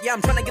band frank. Yeah,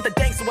 I'm trying to get the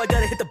dank, so I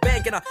gotta hit the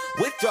bank. And I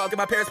withdraw, get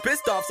my parents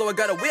pissed off, so I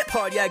gotta whip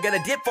hard. Yeah, I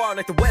gotta dip far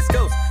like the West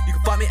Coast. You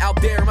can find me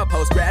out there, I'm a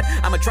post-grad.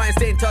 I'ma try and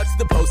stay in touch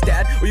with the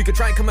post-dad. Or you can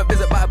try and come and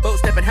visit by a boat,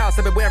 stepping house.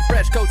 I've been wearing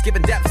fresh coats,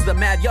 giving daps to the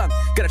mad young.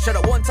 Gotta shut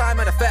up one time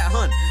at a fat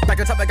hun. Back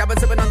on topic, I've been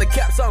sipping on the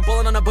cap, so I'm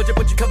pulling on a budget,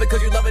 but you cover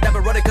cause you love it. I've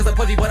been running cause I'm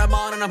pudgy, but I'm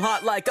on and I'm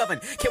hot like oven.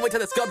 Can't wait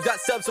till the scrubs got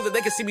subs so that they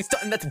can see me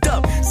stunting at the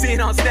dub.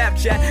 Seeing on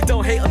Snapchat,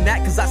 don't hate on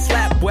that cause I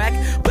slap whack.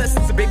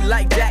 Blessings a baby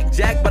like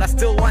Jack, but I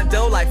still want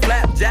dough like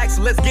Flapjack,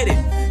 so let's get it.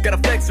 Gotta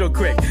flex real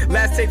quick.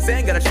 Last tape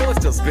saying, gotta show it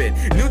still spit.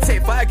 New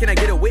tape fire, can I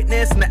get a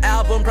witness? And the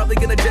album probably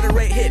gonna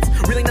generate hits.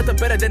 Really nothing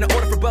better than an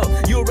order for both.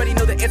 You already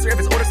know the answer if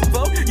it's order some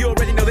flow. You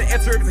already know the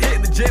answer if it's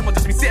hitting the gym. I'll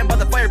just be sitting by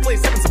the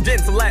fireplace sipping some gin.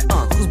 So like,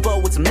 who's Bo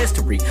with some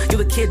mystery?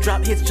 You're the kid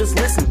drop hits, just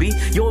listen, B.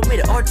 Yo, made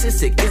it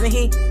artistic, isn't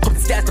he? Hope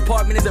the stats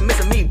department isn't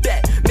missing me.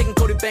 Bet, making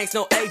Cody Banks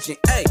no agent.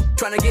 Ayy,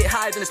 trying to get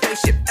higher than a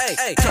spaceship.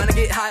 Ayy, trying to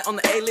get high on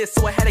the A-list,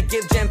 so I had to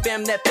give Jam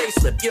Fam that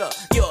facelift. Yo,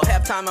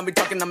 halftime I'll be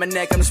talking on my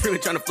neck. I'm just really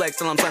trying to flex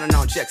till I'm signing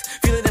on checks.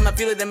 Feel it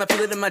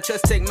in my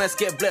chest. Take mess,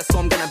 get blessed, so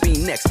I'm gonna be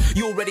next.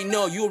 You already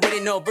know.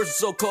 Versus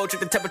so cold, check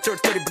the temperature,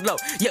 it's 30 below.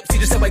 Yep, see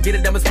just how I get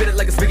it. I'ma spit it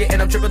like a spigot,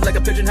 and I'm tripping like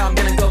a pigeon. How I'm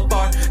gonna go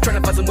far?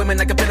 Trying to find some women,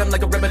 I can pit them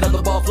like a ribbon on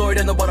the ball. Florida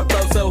and the water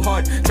flows so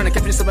hard. Trying to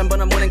catch me slipping,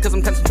 but I'm winning cause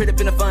I'm concentrated.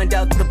 Finna find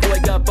out that the boy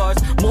got bars.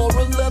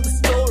 Moral of the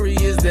story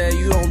is that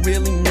you don't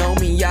really know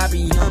me. I be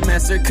young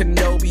Master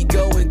Kenobi,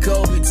 going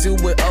Kobe to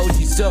with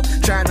OG. So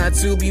try not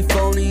to be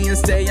phony and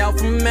stay out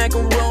from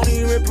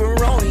macaroni,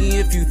 ripperoni.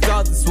 If you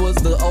thought this was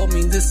the old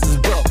me, this is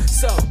Bo.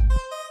 So,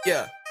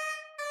 yeah.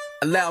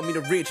 Allow me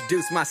to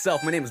reintroduce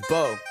myself, my name is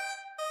Bo.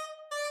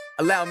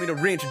 Allow me to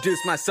reintroduce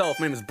myself,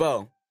 my name is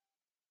Bo.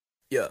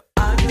 Yeah.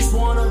 I just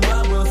wanna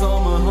ride with all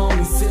my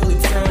homies till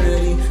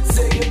eternity.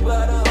 Say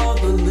goodbye to all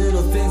the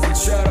little things that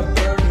try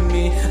to burden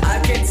me. I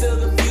can't tell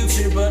the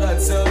future, but I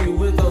tell you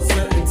with all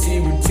certainty.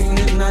 Routine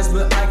is nice,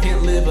 but I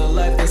can't live a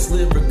life that's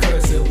lived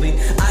recursively.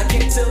 I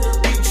can't tell the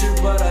future,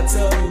 but I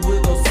tell you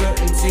with all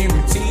certainty.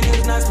 Routine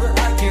is nice, but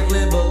I can't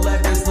live a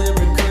life that's lived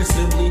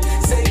recursively.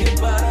 Say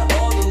goodbye to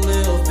all the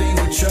little things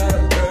that try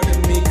to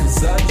burden me.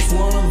 Cause I just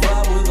wanna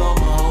vibe with all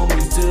my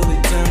homies till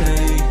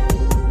eternity.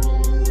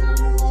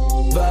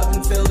 Vibe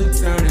until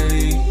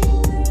eternity.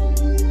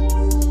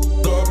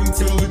 Vibe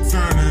until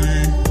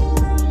eternity.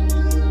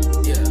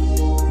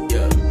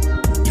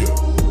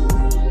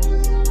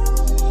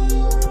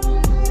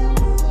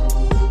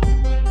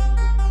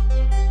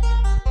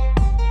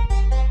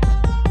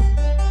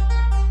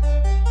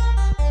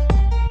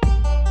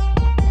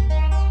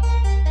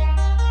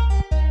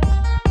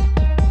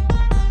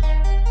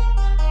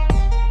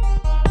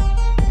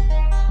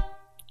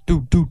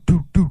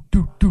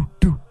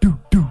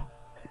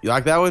 You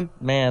like that one?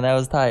 Man, that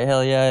was tight.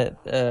 Hell yeah.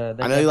 I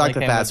know you like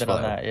the fast flow.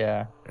 flow.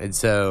 Yeah. And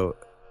so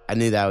I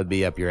knew that would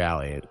be up your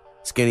alley.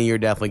 Skinny, you're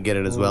definitely get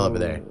it as well over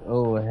there.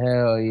 Oh,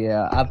 hell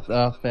yeah.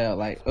 I felt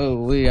like,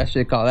 I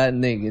should call that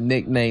nigga,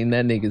 nickname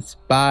that nigga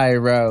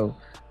Spyro.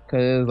 Cause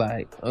it was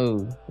like,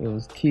 it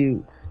was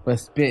cute, but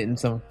spitting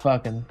some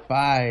fucking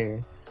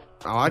fire.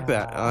 I like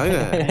that.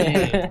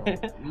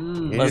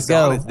 Let's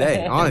go.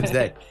 On its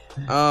day.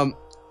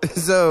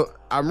 So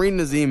I'm reading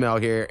his email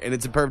here, and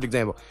it's a perfect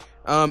example.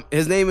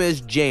 His name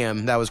is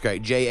Jam. That was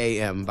correct.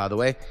 Jam, by the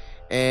way.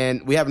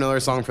 And we have another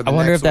song for the I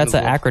wonder next if that's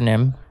one an as well.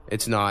 acronym.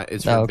 It's not.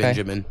 It's for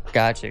Benjamin.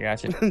 Gotcha.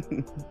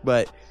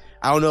 But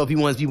I don't know if he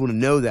wants people to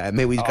know that.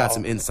 Maybe he's got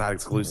some inside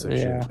exclusive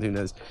shit. Who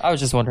knows? I was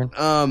just wondering.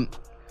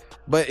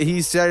 But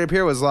he said up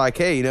here was like,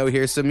 hey,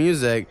 here's some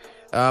music.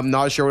 I'm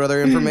not sure what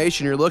other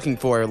information you're looking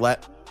for.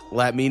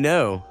 Let me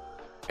know.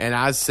 And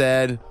I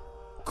said,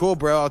 cool,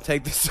 bro. I'll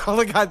take this.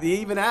 All I got to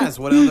even ask,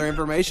 what other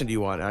information do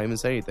you want? I didn't even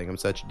say anything. I'm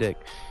such a dick.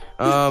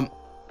 You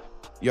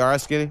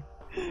alright, Skinny?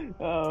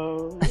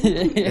 Oh.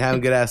 You're having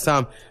a good ass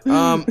time.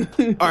 All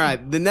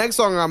right. The next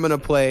song I'm going to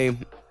play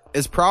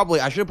is probably,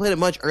 I should have played it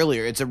much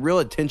earlier. It's a real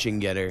attention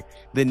getter.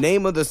 The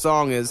name of the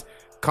song is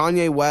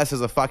Kanye West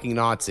is a fucking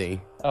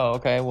Nazi. Oh,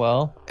 okay.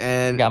 Well,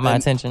 and got my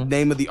attention.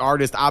 Name of the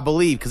artist, I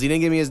believe, because he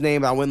didn't give me his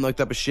name, but I went and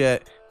looked up his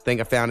shit. I think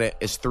I found it.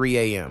 It's 3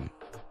 a.m.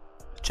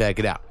 Check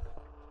it out.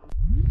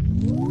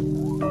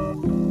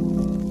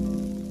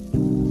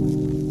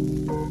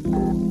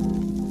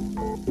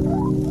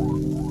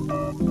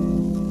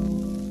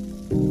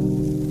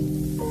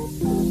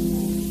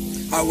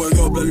 I wake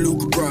up like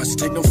Luca Brasi,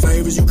 take no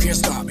favors, you can't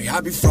stop me. I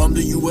be from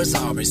the U.S.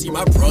 Army, see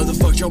my brother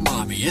fucked your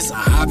mommy. It's a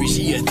hobby,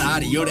 she a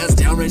thotty, yo, that's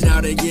down right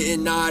now, they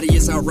getting naughty.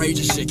 It's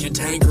outrageous, shit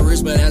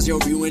cantankerous, but that's your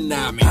view and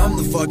not me. I'm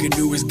the fucking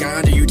newest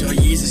Gandhi, you tell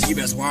Jesus he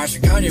best watch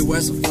me. Kanye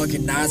West a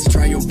fucking Nazi,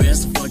 try your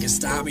best to fucking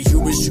stop me.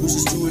 Humans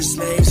chooses to his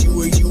slaves,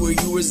 you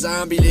a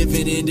zombie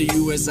living in the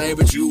USA,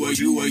 but you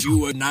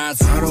a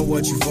Nazi. I know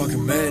what you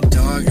fucking meant,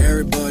 dog,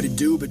 everybody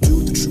do, but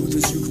dude, the truth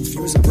is you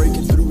confused and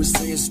breaking through and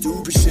saying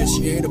stupid shit.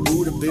 She ain't a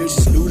Buddha, bitch,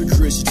 she's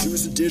ludicrous. You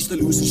choose to ditch the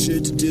losing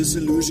shit to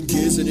disillusion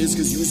kids, and it's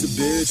cause you's a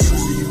bitch.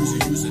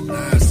 You's a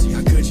Nazi,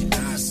 how could you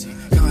not see?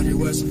 Kanye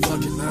West a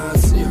fucking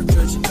Nazi, how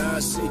could you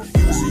not see?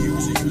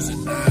 You's a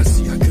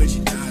Nazi, how could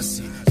you not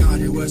see?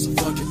 Kanye West a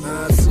fucking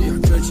Nazi, how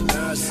could you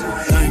not see?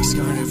 Thanks,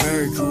 Kanye,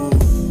 very cool.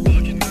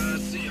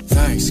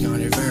 Thanks,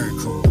 Kanye, very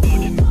cool.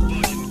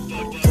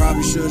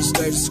 Probably should've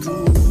stayed to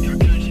school.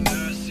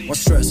 Why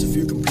stress if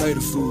you can play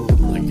the fool?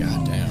 Like,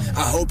 goddamn.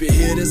 I hope you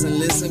hear this and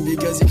listen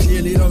because you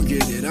clearly don't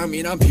get it. I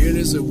mean, I'm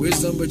peerless with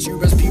wisdom, but you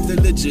best peep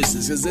the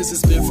logistics. Cause this is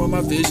spit from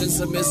my vision.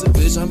 Submissive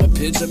bitch, I'ma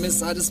pinch him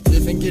inside the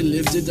spliff and get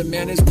lifted. The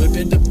man is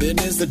whipping the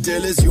business. The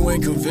deal is you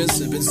ain't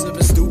convincing. Been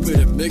sipping stupid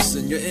and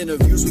mixing your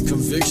interviews with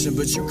conviction.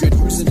 But you could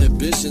use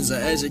inhibitions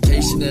or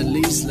education at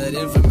least. Let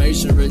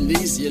information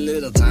release your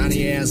little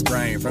tiny ass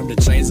brain from the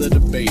chains of the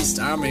beast.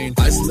 I mean,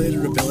 isolated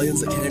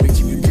rebellions that can't even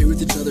communicate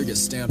with each other get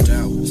stamped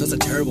out. So that's a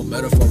terrible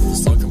metaphor for the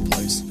sunken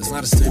place. It's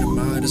not a state of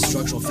mind, it's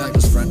structural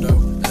factors, friendo.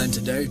 And then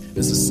today,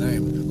 it's the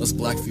same. Less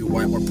black view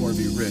white, more poor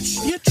view rich.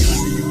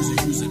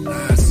 Use a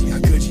Nazi, how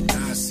could you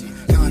not see?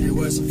 Kanye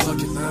West a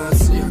fucking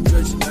Nazi, how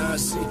could you not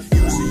see?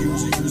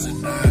 Use a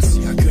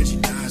Nazi, how could you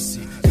not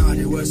see?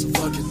 Kanye West a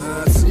fucking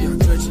Nazi, how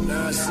could you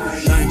not see?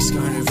 Thanks,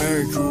 Kanye,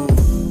 very cool.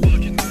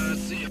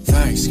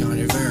 Thanks,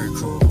 Kanye, very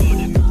cool.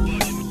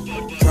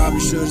 Probably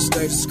should've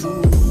stayed to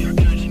school.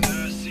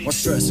 Why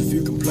stress if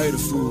you can play the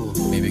fool?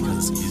 Maybe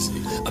because it's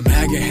easy. A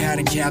MAGA hat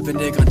and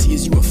Kaepernick on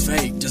tease you a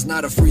fake. Just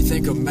not a free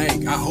thinker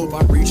make. I hope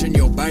I'm reaching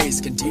your base.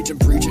 Can teach and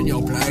preach in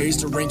your place.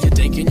 To rink your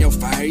dink in your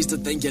face. To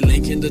think you're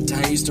linking the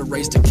taste. To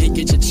race the kink,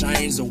 get your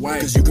chains away.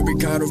 Cause you can be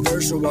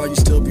controversial while you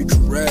still be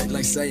correct.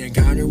 Like saying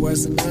Kanye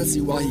West a Nazi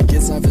while he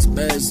gets off his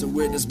bed. So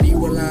witness me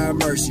while I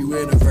immerse you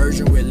in a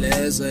version with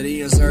less of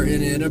the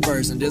uncertain in a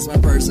person. This my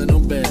personal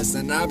best.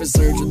 And I've been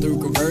searching through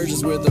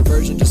conversions with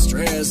aversion to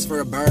stress. For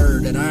a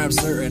bird that I am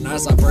certain I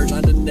saw perch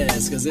on the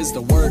nest. Cause it's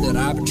the word that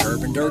I've been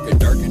chirping. Dirk and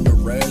the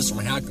rest.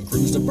 From how I can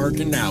cruise to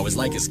Birkin now. It's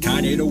like it's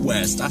Kanye to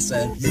West. I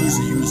said,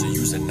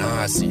 use a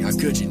Nazi. How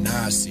could you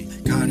not see?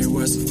 Kanye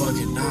West a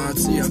fucking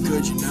Nazi. How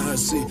could you not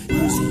see?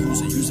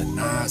 Use a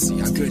Nazi.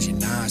 How could you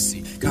not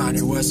see?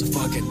 Kanye West a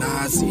fucking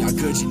Nazi. How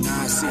could you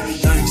not see?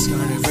 Thanks,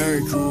 Kanye,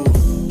 very cool.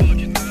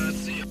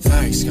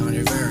 Thanks,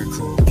 Kanye, very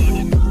cool.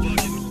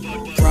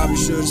 Probably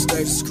should've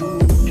stayed to school.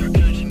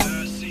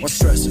 Why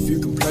stress if you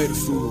can play the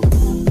fool?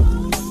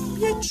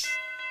 Bitch.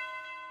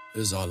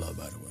 This is all love,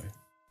 by the way.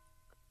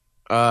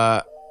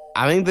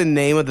 I think the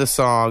name of the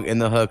song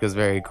and the hook is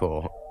very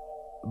cool,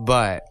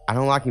 but I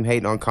don't like him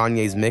hating on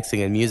Kanye's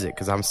mixing and music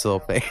because I'm still a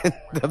fan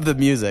of the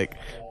music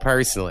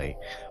personally.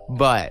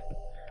 But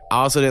I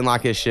also didn't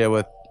like his shit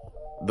with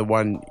the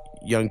one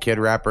young kid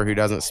rapper who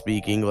doesn't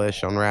speak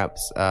English on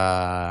raps,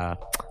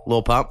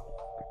 Lil Pump,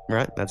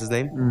 right? That's his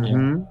name.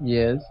 Mm-hmm.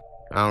 Yes.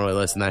 I don't really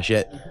listen to that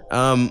shit.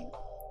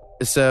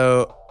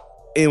 So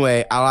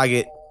anyway, I like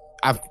it.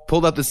 I've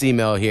pulled up this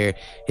email here.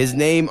 His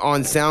name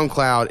on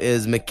SoundCloud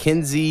is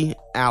Mackenzie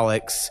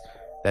Alex.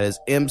 That is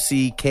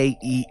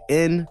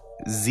McKenzialex.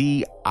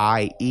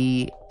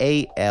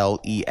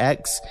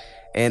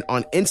 And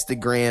on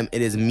Instagram,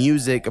 it is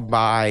music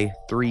by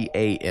 3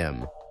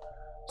 a.m.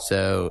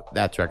 So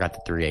that's where I got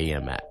the 3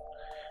 a.m. at.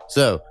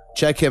 So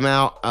check him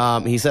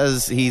out. He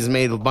says he's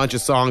made a bunch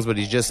of songs, but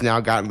he's just now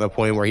gotten to the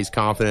point where he's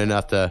confident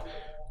enough to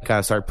kind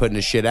of start putting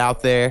his shit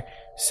out there.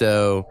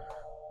 So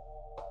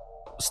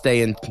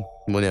stay in,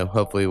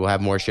 hopefully we'll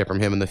have more shit from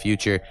him in the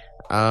future.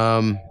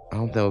 I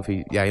don't know if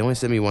he only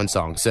sent me one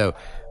song. So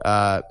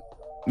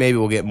maybe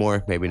we'll get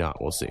more, maybe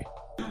not. We'll see.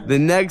 The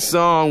next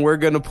song we're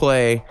going to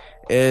play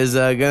is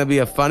going to be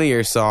a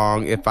funnier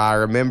song, if I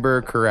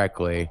remember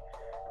correctly.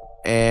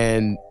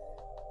 And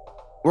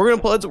we're going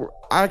to play,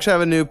 I actually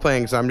have a new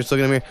playing, so I'm just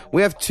looking at here.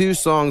 We have two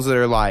songs that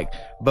are like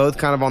both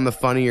kind of on the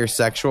funnier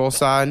sexual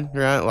side,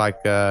 right?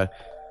 Like,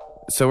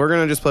 so we're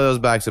going to just play those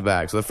back to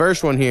back. So the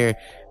first one here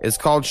is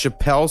called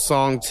Chappelle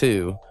Song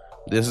 2.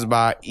 This is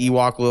by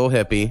Ewok Lil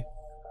Hippie.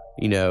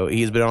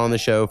 He's been on the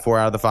show 4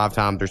 out of the 5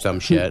 times or some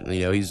shit.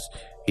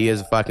 He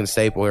is a fucking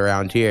staple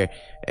around here.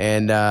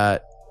 And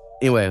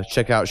anyway, let's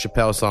check out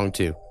Chappelle Song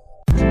 2.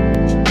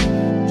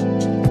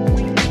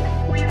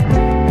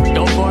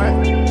 Go for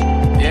it.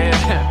 Yeah.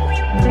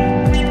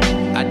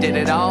 I did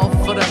it all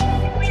for the.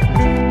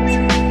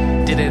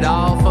 Did it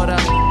all for the.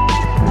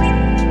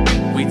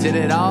 We did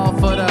it all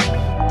for the.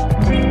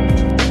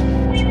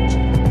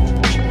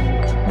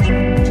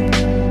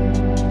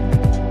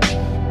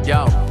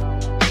 Yo.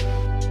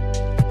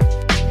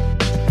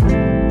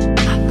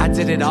 I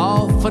did it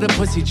all for the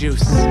pussy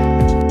juice.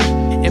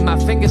 And my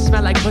fingers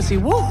smell like pussy,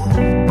 woo.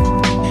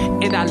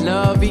 And I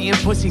love eating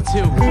pussy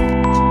too.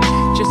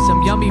 Just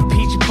some yummy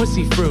peach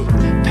pussy fruit.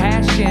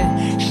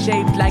 Passion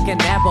shaped like an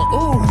apple,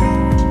 ooh.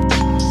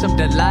 Some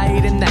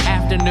delight in the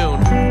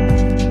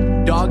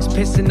afternoon. Dogs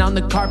pissing on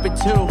the carpet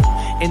too.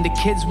 And the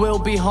kids will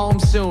be home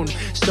soon.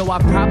 So I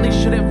probably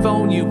shouldn't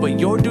phone you, but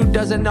your dude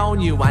doesn't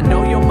own you. I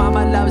know your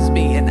mama loves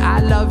me, and I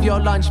love your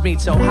lunch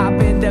meat. So hop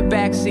in the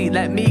backseat,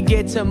 let me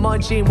get to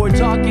munching. We're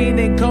talking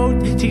in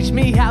code, teach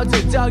me how to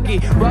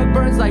Dougie. Rug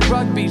burns like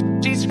rugby,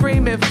 she's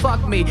screaming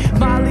fuck me.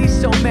 Molly's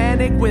so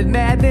manic with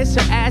madness,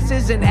 her ass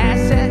is an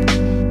asset.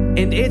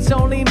 And it's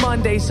only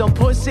Monday, so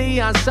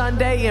pussy on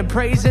Sunday and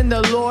praising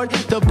the Lord.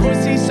 The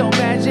pussy's so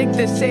magic,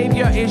 the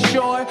savior is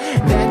sure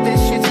that this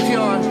shit's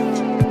pure.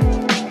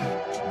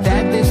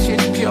 That this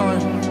shit's pure.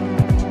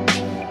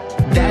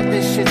 That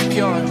this shit's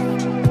pure.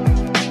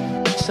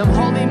 Some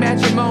holy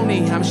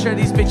matrimony, I'm sure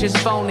these bitches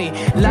phony.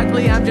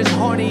 Luckily I'm just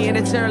horny and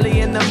it's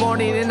early in the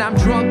morning. And I'm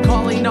drunk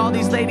calling all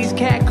these ladies,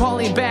 cat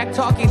calling back,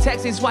 talking,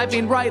 texting,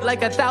 swiping right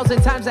like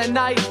 1,000 times a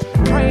night.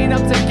 Praying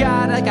up to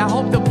God like I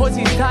hope the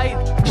pussy's tight.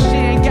 She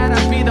ain't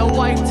gotta be the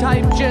white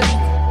type, just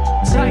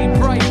tight,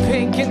 bright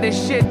pink. And the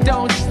shit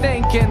don't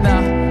stink and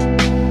the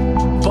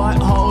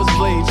butthole's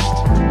bleached.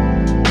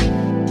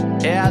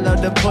 Yeah, I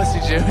love the pussy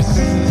juice.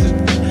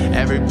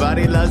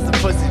 Everybody loves the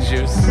pussy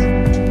juice.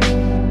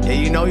 Yeah,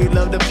 you know you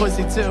love the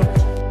pussy too.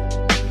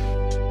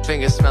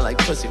 Fingers smell like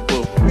pussy,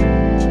 woo.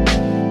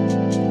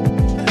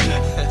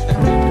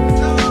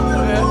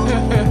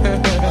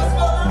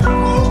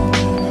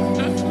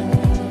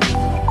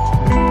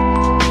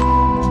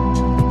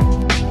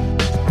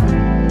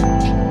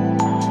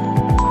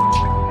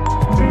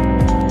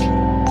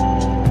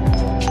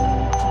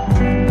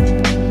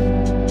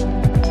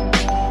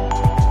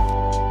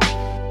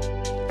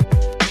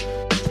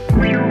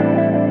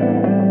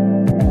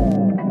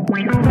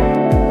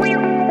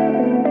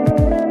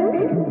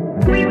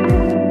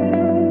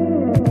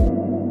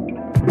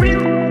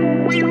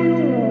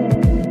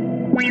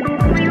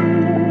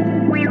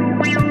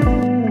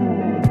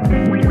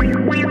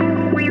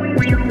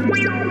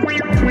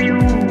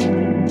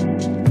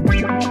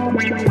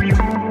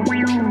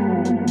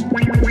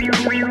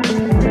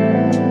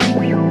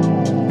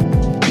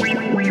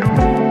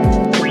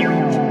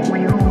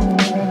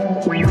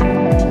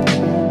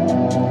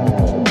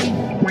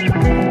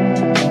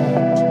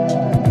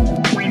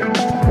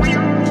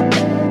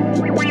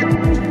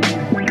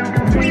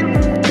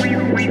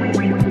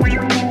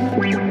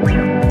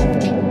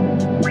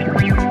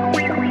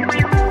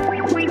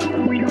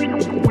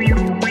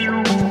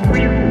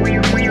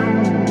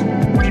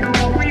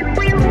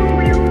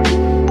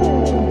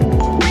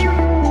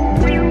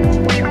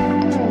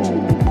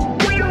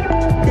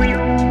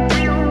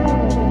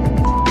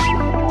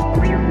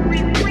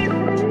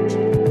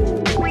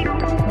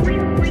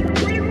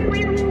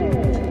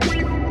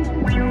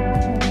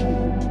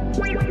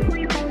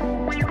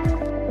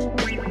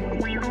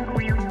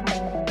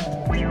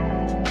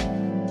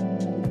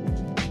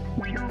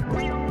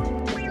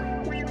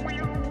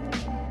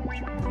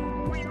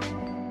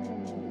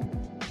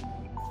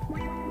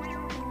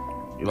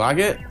 You like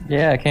it?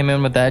 Yeah, I came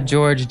in with that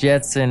George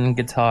Jetson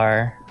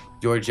guitar.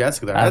 George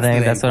Jetson guitar. I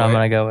think that's what I'm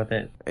gonna go with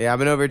it. Yeah, I've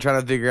been over here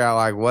trying to figure out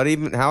how would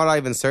I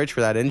even search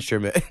for that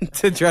instrument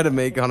to try to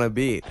make on a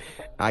beat.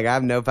 Like, I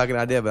have no fucking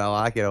idea, but I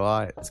like it a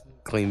lot. It's a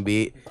clean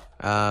beat.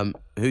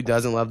 who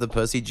doesn't love the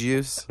pussy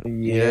juice? You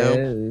Yes.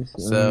 know?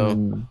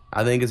 So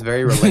I think it's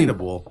very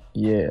relatable.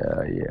 Yeah.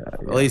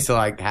 At least to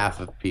like half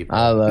of people.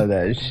 I love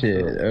that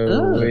shit.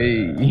 Oh,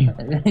 wee.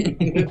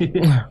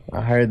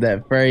 I heard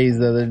that phrase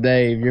the other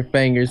day. If your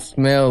fingers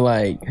smell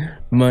like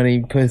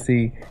money,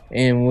 pussy,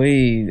 and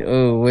weed,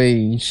 oh, wee,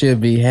 you should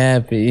be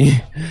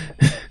happy.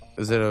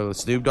 Is it a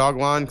Snoop Dogg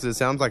line? Because it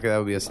sounds like that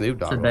would be a Snoop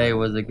Dogg Today line.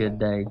 was a good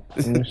day.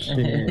 Oh,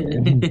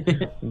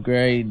 shit.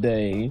 Great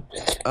day.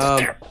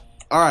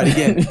 All right,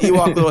 again,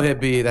 Ewok Little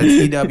Hippie. That's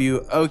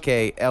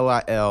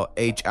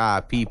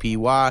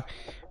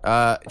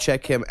EWOKLILHIPPY.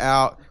 Check him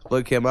out.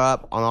 Look him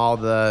up on all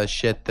the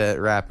shit that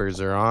rappers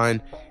are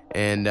on.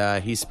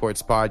 And he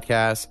supports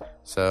podcasts,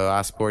 so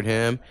I support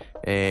him,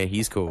 and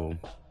he's cool.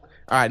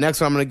 All right,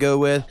 next one I'm going to go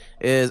with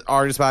is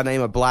artist by the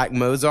name of Black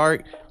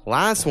Mozart.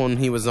 Last one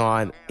he was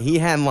on, he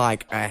had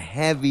like a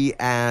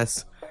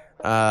heavy-ass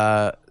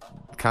kind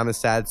of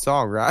sad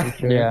song, right?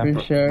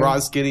 For sure.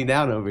 Brought Skinny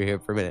down over here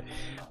for a minute.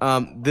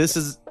 This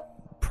is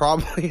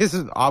probably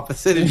as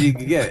opposite as you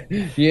can get.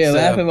 Yeah, So,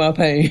 laugh at my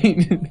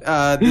pain.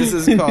 this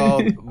is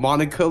called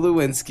Monica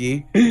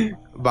Lewinsky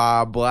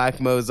by Black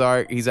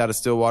Mozart. He's out of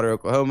Stillwater,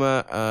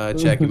 Oklahoma.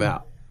 Check him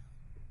out.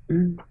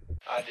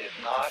 I did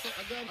not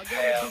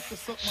have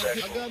sexual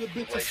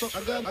relations.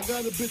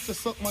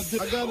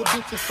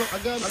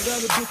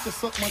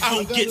 I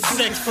don't get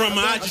sex from her,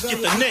 I just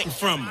get the neck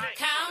from her.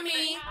 Call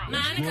me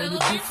Monica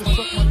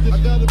Lewinsky.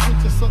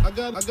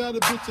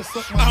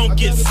 I don't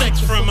get sex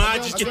from her, I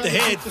just get the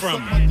head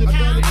from her.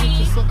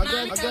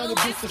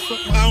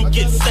 I don't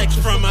get sex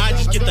from her, I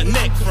just get the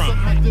neck from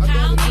her.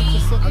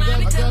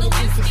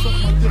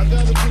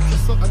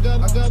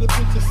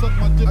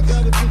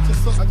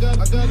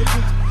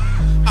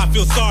 I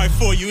feel sorry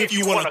for you if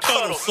you wanna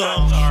cuddle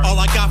some. All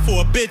I got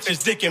for a bitch is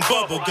dick and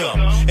bubble gum.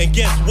 And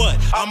guess what?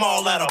 I'm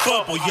all out of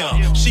bubble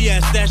yum. She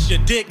asked, that's your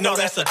dick? No,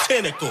 that's a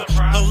tentacle.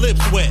 Her lips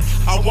wet,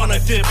 I wanna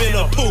dip in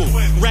a pool.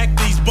 Rack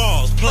these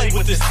balls, play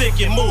with the stick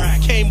and move.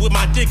 Came with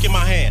my dick in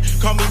my hand,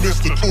 call me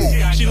Mr. Cool.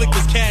 She licked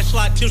this cash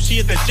lot till she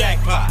hit the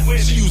jackpot.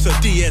 She used her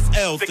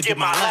DSLs to get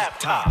my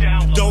laptop.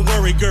 Don't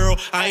worry, girl,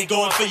 I ain't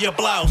going for your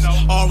blouse.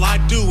 All I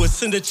do is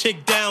send a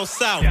chick down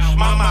south.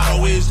 My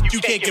motto is, you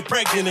can't get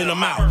pregnant in a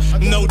mouth.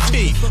 No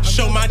tea,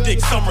 show my dick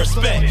some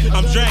respect.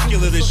 I'm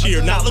Dracula this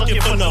year, not looking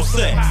for no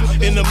sex.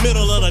 In the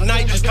middle of the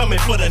night, just coming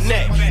for the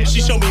neck.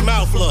 She show me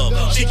mouth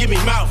love, she give me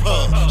mouth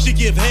hug. She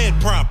give head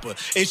proper,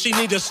 and she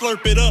need to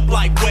slurp it up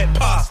like wet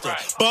pasta.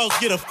 Balls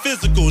get a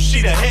physical,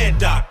 she the head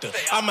doctor.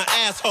 I'm an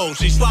asshole,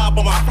 she slob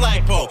on my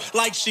flagpole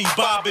like she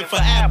bobbing for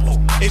apples.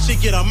 And she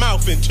get her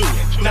mouth into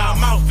it, now her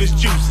mouth is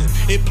juicing.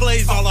 It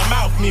plays all her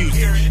mouth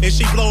music, and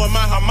she blowing my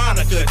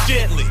harmonica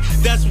gently.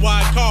 That's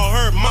why I call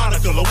her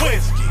Monica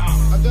Lewinsky.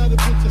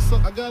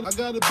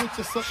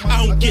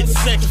 I don't get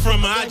sex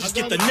from her, I just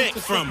get the neck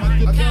from her.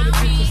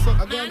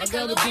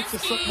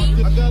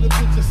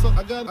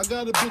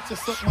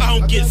 I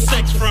don't get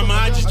sex from her,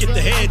 I just get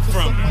the head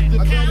from her.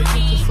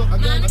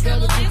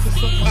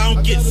 I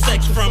don't get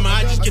sex from her,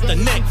 I just get the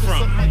neck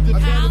from her.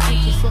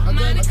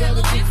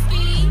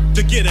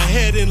 To get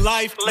ahead in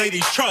life,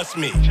 ladies, trust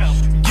me.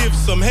 Give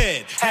some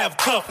head, have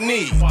tough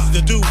knees.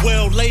 To do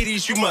well,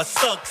 ladies, you must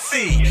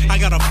succeed. I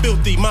got a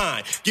filthy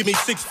mind, give me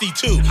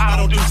 62, I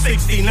don't do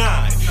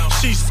 69.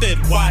 She said,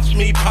 watch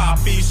me,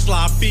 poppy,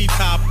 sloppy,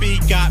 toppy,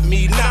 got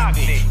me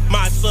naughty.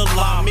 My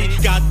salami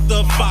got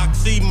the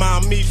foxy,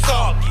 mommy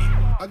soggy.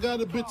 I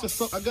got a bitch to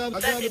suck. I got a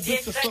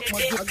bitch to suck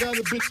my dick. I got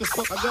a bitch to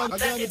suck. I got a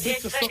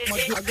bitch to suck my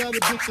dick. I got a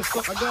bitch to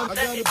suck. I got a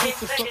bitch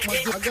to suck my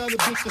dick. I got a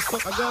bitch to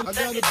suck. I got a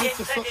bitch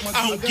to suck my dick.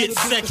 I don't get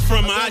sex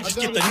from her, I just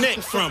get the neck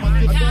from her.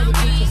 I got a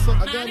bitch to suck.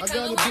 I got a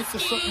bitch to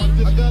suck my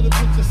dick. I got a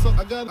bitch to suck.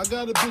 I got a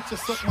bitch to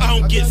suck my dick. I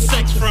don't get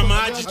sex from her,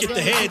 I just get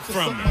the head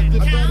from her. I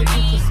got a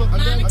bitch to suck. I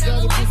got a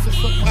bitch to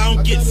suck my dick. I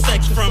don't get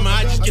sex from her,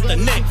 I just get the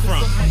neck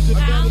from her. I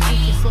got a bitch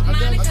to suck. I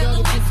got a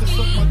bitch to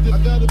suck my dick. I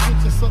got a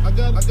bitch to suck. I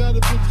got a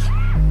bitch.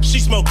 She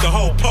smoked the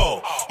whole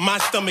pole, my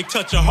stomach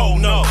touch her whole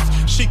nose.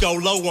 She go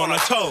low on her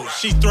toes,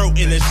 she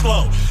throatin' it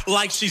slow,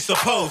 like she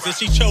supposed. And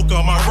she choke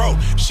on my rope,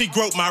 she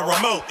grope my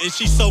remote, and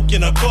she soak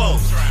in her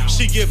clothes.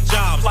 She give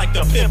jobs like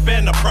the pimp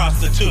and the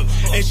prostitute,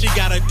 and she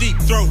got a deep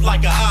throat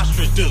like an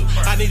ostrich do.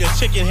 I need a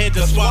chicken head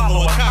to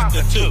swallow a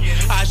cockatoo.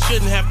 I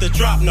shouldn't have to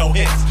drop no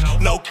hints,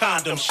 no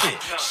condom shit.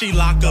 She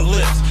lock her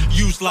lips,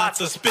 use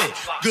lots of spit.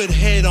 Good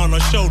head on her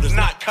shoulders,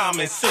 not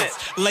common sense.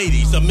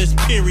 Ladies, a miss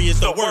period's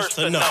the worst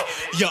to know.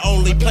 Your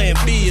only plan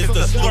B is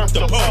to slurp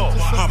the pole.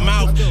 Her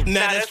mouth,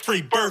 now that's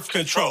free birth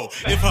control.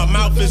 If her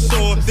mouth is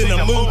sore, then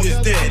the mood is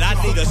dead. I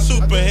need a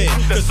super head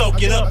to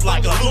soak it up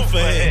like a loofah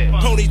head.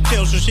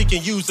 Ponytail so she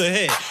can use her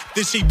head.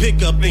 Then she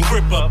pick up and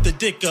grip up the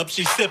dick up.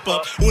 She sip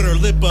up with her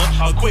lip up,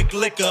 a quick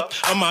lick up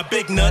of my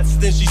big nuts.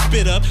 Then she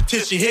spit up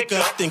till she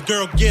hiccup. Then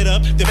girl get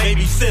up, then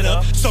baby sit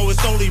up. So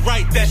it's only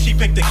right that she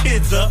pick the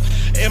kids up.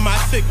 Am I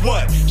sick?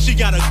 What? She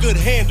got a good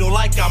handle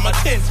like I'm a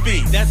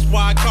 10-speed. That's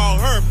why I call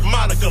her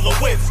Monica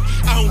Lewinsky.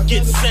 I don't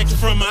get sex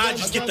from her, I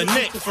just get the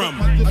neck from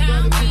her.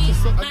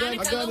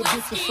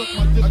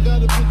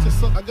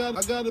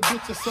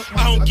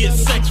 I don't get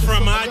sex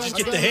from her, I just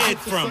get the head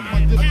from her.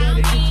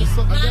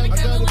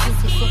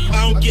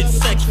 I don't get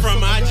sex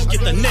from her, I just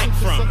get the neck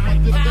from her.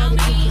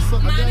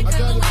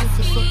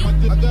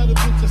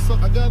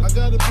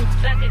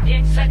 Suck a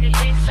dick, suck a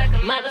dick, suck a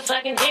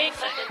motherfucking dick,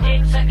 suck a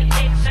dick, suck a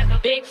dick, suck a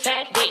big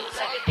fat dick,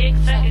 suck a dick,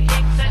 suck a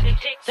dick, suck a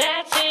dick,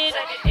 that's it.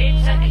 Suck a dick,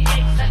 suck a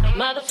dick, suck a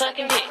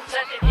motherfucking dick,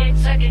 suck a dick,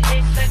 suck a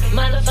dick, suck a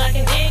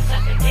motherfucking dick,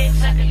 suck a dick,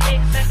 suck a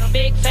dick, suck a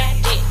big fat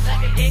dick,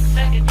 suck a dick,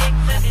 suck a dick,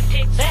 suck a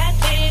dick, that's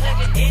it.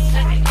 Suck a dick,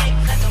 suck a dick,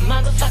 suck a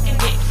motherfucking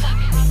dick, suck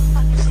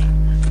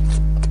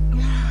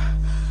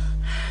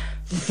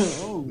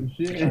Oh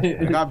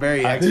shit! I got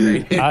very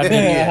X-rated.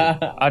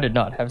 I did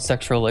not have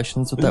sexual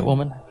relations with that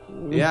woman.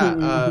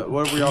 Yeah,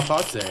 what were y'all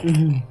thoughts there?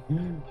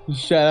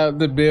 Shout out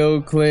to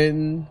Bill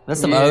Clinton. That's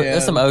some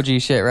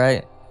OG shit,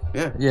 right?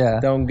 Yeah.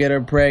 Don't get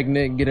her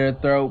pregnant, get her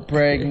throat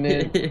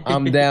pregnant.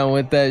 I'm down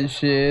with that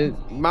shit.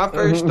 My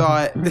first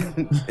thought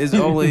is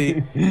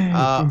only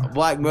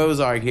Black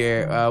Mozart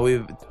here.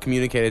 We've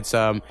communicated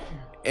some.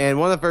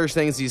 And one of the first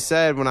things he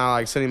said when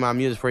I sent him my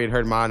music before he'd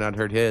heard mine and I'd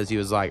heard his, he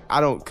was like,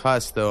 I don't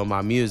cuss though in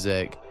my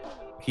music.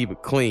 Keep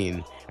it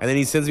clean. And then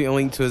he sends me a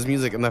link to his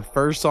music, and the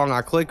first song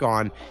I click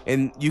on,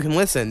 and you can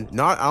listen,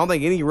 I don't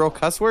think any real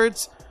cuss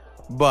words,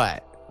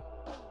 but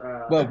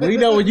we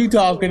know what you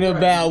talking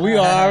about. We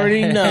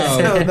already know.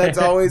 So that's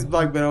always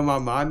been on my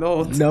mind the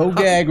whole time. No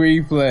gag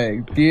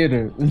reflex. Get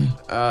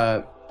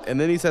her. And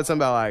then he said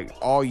something about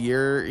all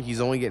year he's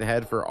only getting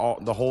head for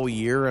the whole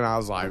year, and I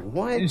was like,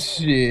 what?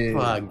 Shit.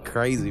 Fucking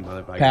crazy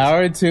motherfucker.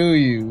 Power to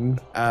you.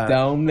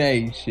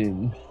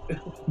 Donation.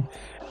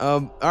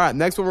 All right,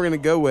 next one we're going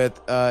to go with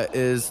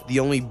is the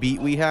only beat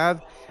we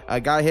have. A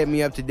guy hit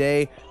me up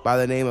today by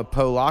the name of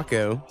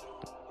Polaco.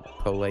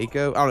 I don't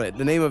know.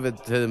 The name of it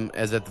to him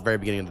is at the very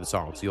beginning of the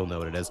song, so you'll know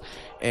what it is.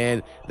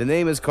 And the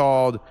name is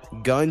called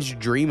Guns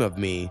Dream of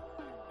Me.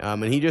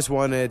 And he just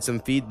wanted some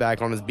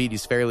feedback on his beat.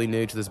 He's fairly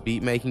new to this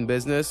beat making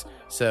business.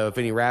 So if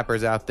any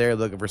rappers out there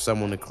looking for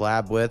someone to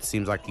collab with,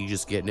 seems like he's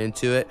just getting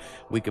into it,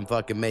 we can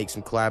fucking make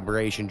some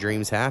collaboration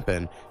dreams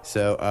happen.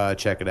 So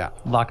check it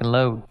out. Lock and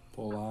load.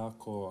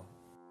 Polaco.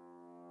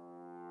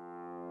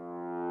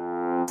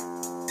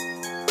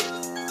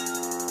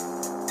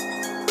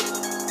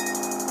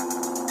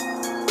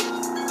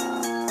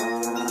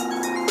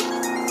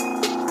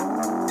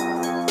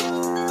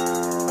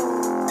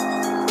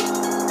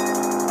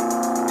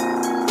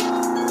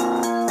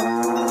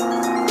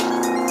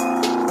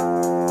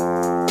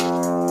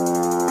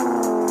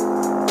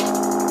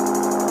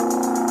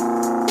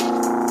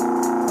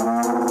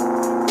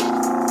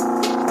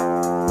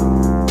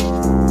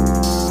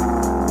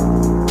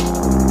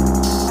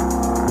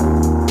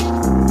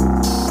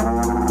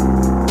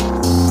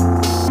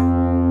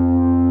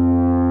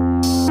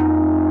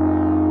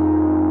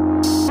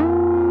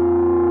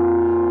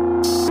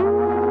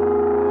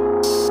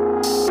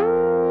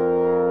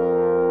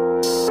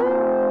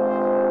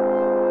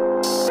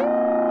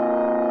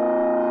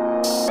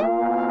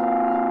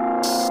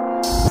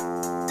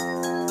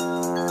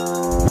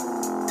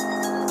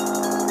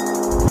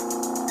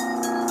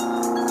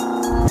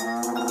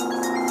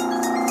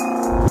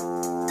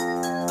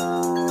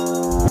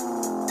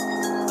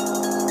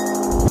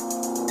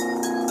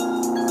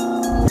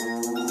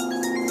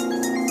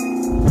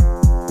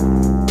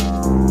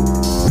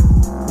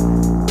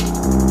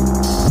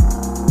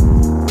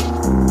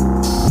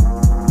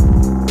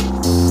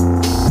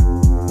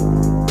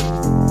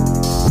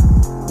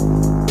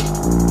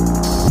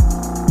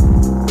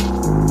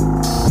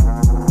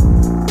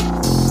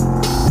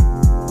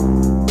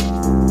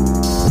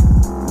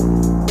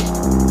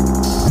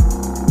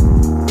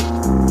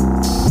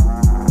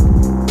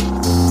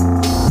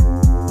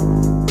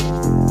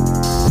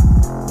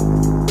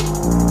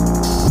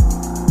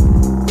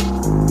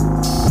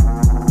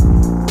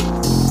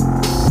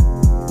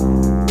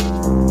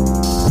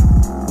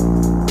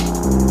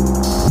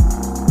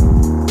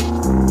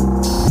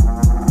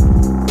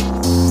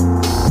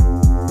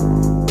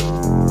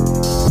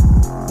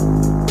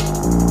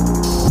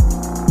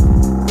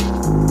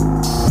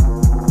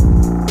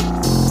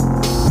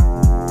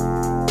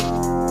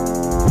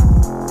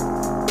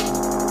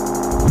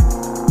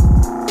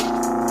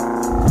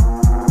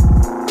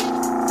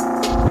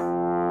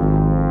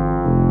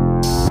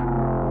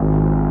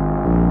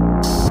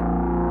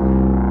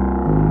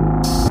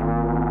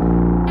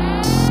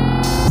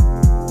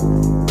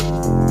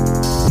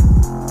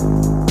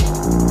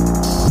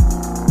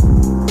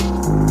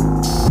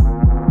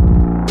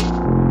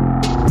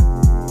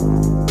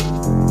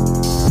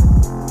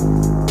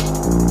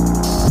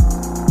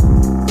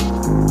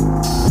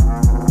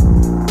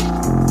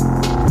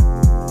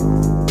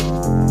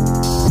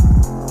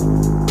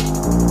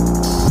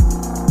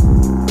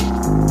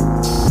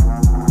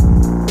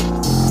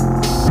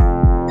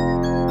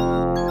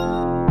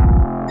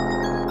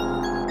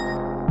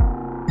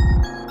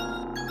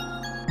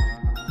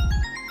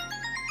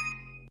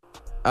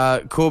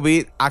 Cool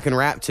beat. I can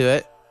rap to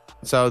it.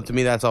 So to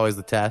me, that's always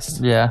the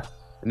test. Yeah.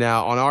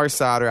 Now, on our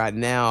side right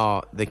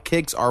now, the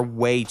kicks are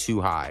way too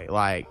high.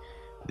 Like,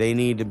 they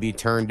need to be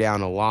turned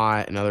down a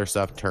lot and other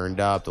stuff turned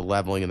up. The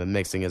leveling and the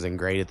mixing isn't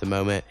great at the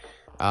moment.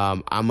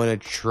 I'm going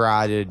to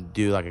try to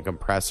do like a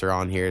compressor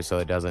on here so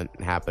it doesn't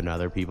happen to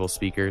other people's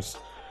speakers.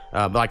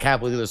 But like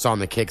halfway through the song,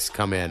 the kicks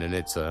come in and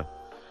it's a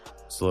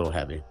little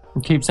heavy.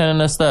 Keep sending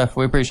us stuff.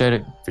 We appreciate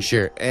it. For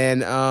sure.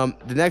 And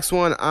the next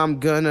one I'm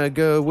going to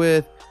go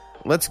with,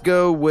 let's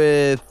go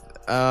with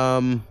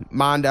Mind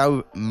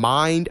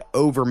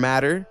Over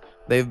Matter.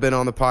 They've been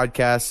on the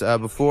podcast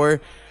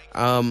before.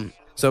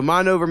 So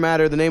Mind Over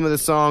Matter, the name of the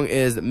song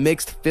is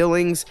Mixed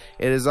Feelings.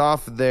 It is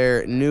off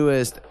their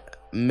newest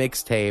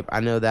mixtape. I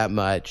know that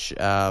much.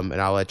 And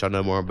I'll let y'all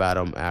know more about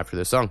them after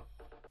the song.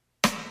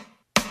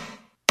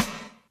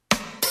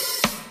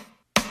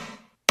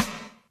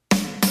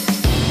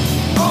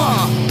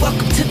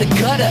 Welcome to the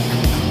gutter.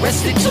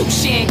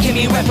 Restitution, give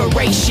me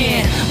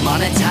reparation.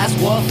 Monetize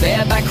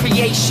warfare by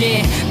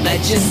creation.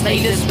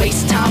 Legislators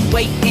waste time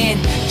waiting.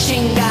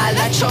 Chinga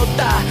la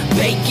chota,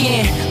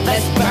 bacon.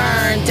 Let's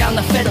burn down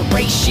the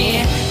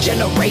federation.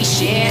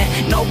 Generation,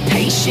 no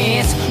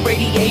patience.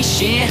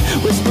 Radiation,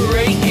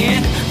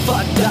 respirating.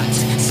 Fuck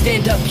ducks,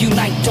 stand up,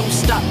 unite, don't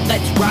stop.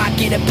 Let's rock,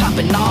 get it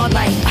poppin' all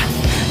night.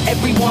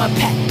 Everyone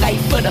pack light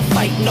for the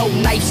fight. No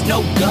knives,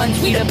 no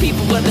guns. We the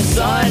people of the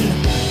sun.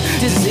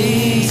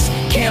 Disease,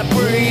 can't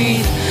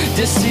breathe,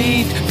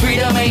 deceived,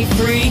 freedom ain't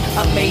free.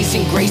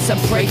 Amazing grace, I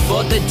pray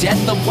for the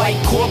death of white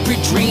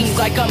corporate dreams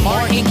like a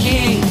Martin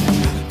King.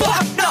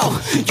 Fuck no,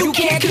 you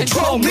can't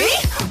control me.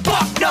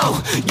 Fuck no,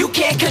 you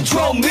can't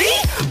control me.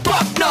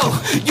 Fuck no,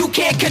 you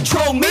can't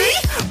control me.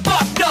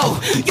 Fuck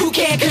no, you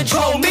can't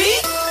control me.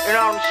 You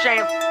know what I'm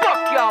saying?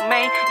 Fuck y'all,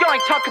 man. Y'all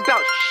ain't talking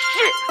about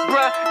shit,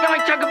 bruh. Y'all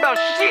ain't talking about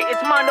shit.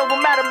 It's Mind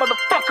Over Matter,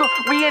 motherfucker.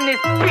 We in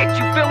this bitch,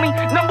 you feel me?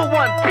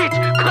 #1 bitch.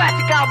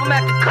 Classic album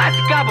after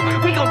classic album.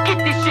 We gon' get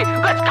this shit.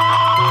 Let's go!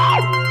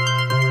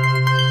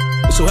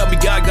 So help me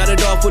God, got it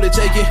all for the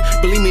taking.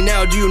 Believe me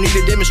now, do you need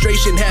a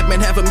demonstration? Half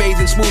man, half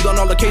amazing, smooth on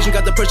all occasion.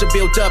 Got the pressure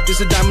built up,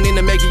 just a diamond in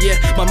the making, yeah.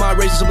 My mind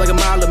races up like a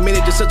mile a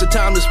minute, just such a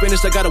time to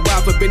finish. I got a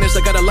wild for business,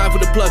 I got a line for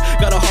the plug.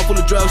 Got a heart full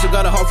of drugs, I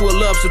got a heart full of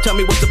love. So tell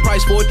me what's the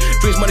price for it?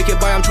 Dreams money can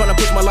buy, I'm trying to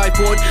push my life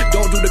forward.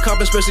 Don't do the comp,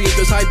 especially if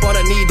there's hype on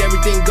it. Need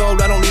everything gold,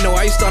 I don't need no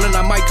ice on it.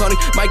 I'm iconic,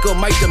 Michael,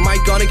 Mike, the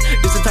Myconic.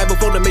 This the type of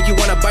flow that make you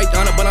wanna bite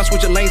on it. But I'm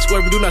switching lanes,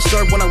 swerve, do not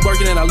serve when I'm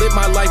working. And I live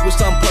my life with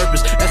some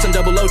purpose.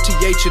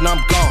 SNOOTH and I'm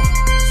gone.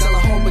 Sell a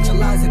whole bunch of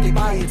lies that they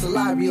buy into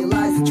lie.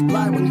 Realize that you're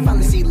blind when you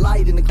finally see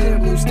light in the clear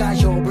blue sky.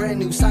 Show a brand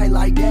new sight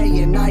like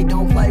day and night.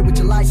 Don't play with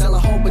your life. Sell a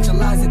whole bunch of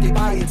lies that they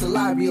buy into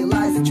lie.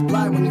 Realize that you're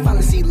blind when you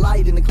finally see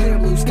light in the clear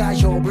blue sky.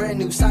 Show a brand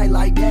new sight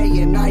like day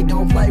and night.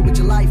 Don't play with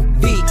your life.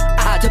 VILLEN,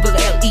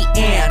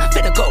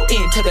 finna go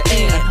into the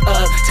end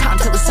of time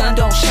till the sun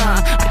don't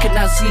shine. I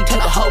cannot sleep till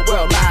the whole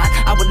world line.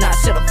 I would not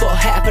settle for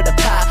half of the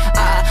pie.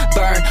 I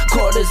burn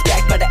quarters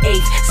back by the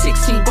eighth.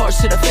 16 bars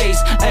to the face.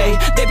 Hey,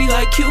 they be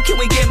like, Q, can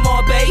we get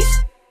more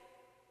bass?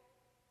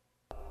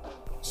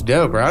 It's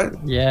dope, right?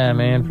 Yeah,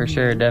 man, for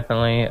sure.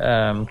 Definitely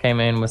came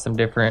in with some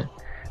different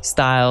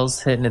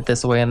styles, hitting it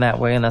this way and that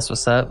way, and that's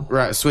what's up.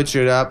 Right, switch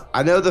it up.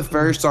 I know the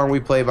first song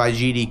we played by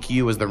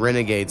GDQ was the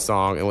Renegade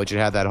song, in which it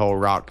had that whole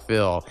rock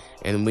feel.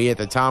 And we at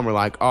the time were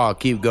like, oh,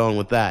 keep going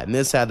with that. And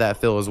this had that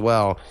feel as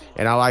well.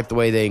 And I like the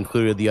way they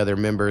included the other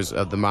members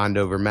of the Mind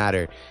Over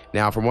Matter.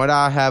 Now, from what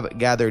I have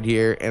gathered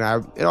here,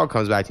 and it all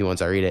comes back to you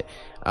once I read it,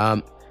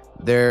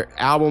 their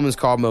album is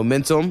called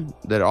Momentum,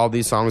 that all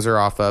these songs are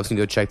off of, so you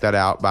can go check that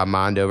out by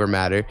Mind Over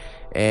Matter.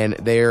 And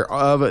they're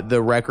of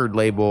the record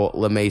label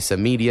La Mesa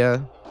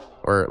Media,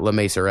 or La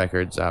Mesa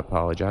Records, I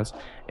apologize.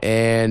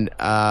 And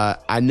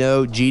I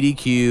know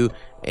GDQ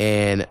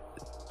and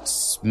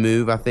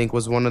Smooth, I think,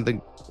 was one of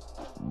the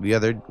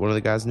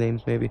guys'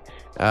 names, maybe.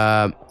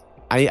 I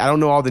don't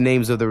know all the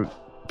names of the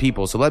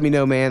people, so let me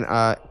know, man,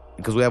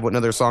 because we have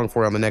another song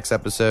for you on the next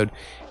episode,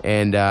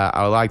 and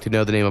I would like to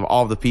know the name of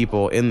all the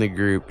people in the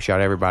group. Shout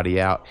everybody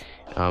out,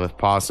 if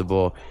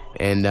possible.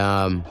 And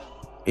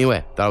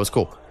anyway, thought it was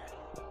cool.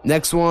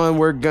 Next one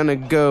we're gonna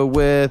go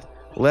with,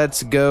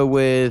 let's go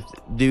with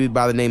dude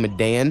by the name of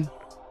Dan.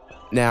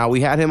 Now,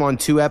 we had him on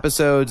 2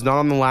 episodes, not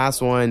on the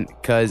last one,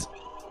 because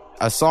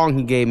a song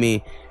he gave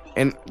me,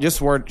 and just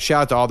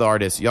shout out to all the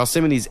artists. Y'all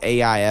send me these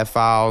AIF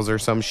files or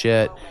some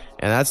shit,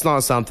 and that's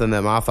not something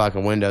that my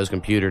fucking Windows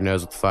computer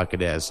knows what the fuck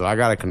it is, so I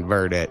gotta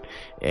convert it.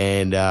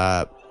 And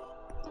I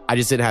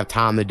just didn't have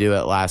time to do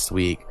it last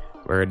week,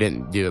 or I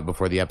didn't do it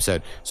before the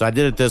episode. So I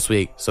did it this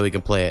week so we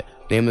can play it.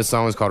 The name of the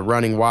song is called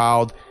Running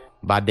Wild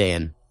by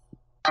Dan.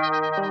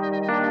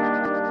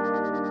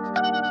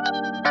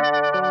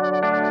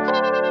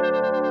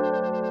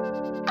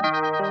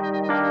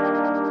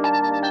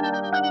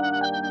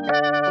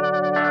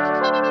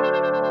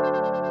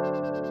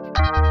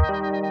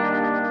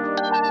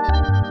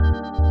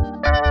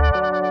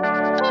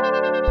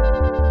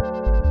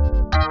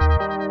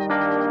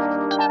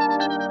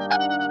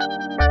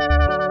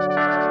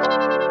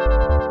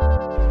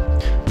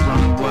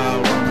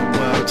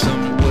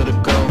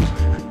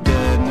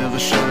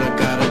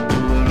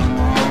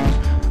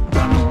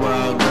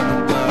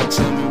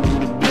 Tell me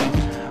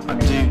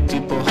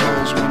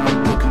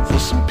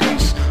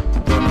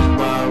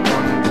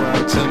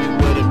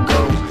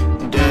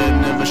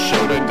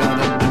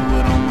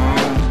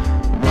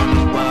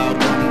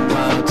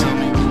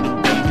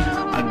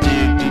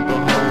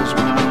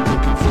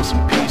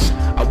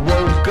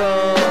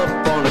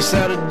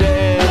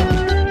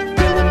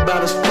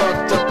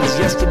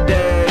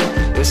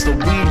it's the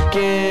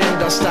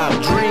weekend, I'll stop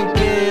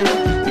drinking.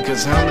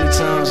 Because how many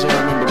times do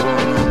I remember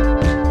going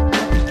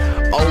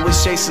home?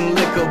 Always chasing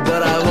liquor,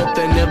 but I hope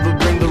they never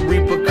bring the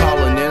reaper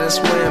calling. And that's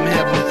why I'm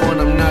having fun,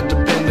 I'm not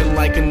dependent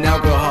like an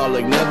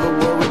alcoholic. Never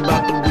worry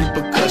about the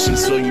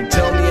repercussions. So you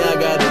tell me I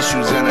got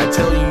issues, and I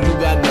tell you you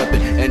got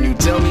nothing. And you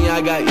tell me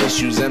I got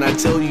issues, and I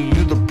tell you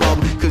you the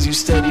problem. Cause you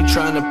steady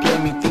trying to play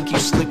me, think you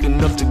slick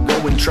enough to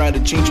go and try to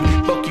change me.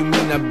 Fuck you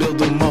mean I build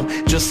them up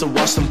just to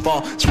watch them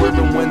fall.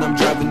 Swerving when I'm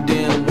driving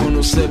down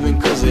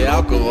 107 cause of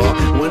alcohol.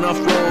 Went off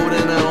road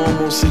and I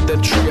almost hit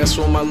that tree. I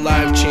saw my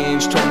life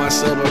change, told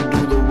myself I'd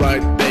do the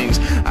right things.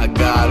 I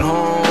got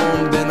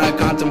home, then I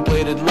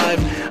contemplated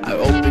life. I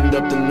opened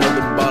up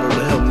another bottle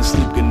to help me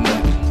sleep good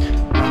night.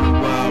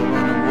 Running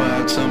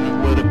wild, tell me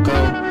where to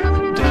go.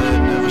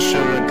 Dad never sure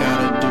I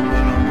gotta do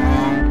it on my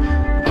own.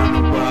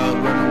 Running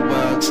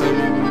wild, tell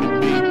me where to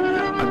be.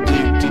 I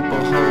dig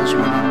deeper holes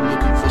when I'm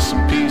looking for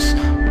some peace.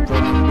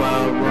 Running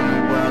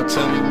wild,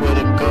 tell me where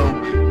to go.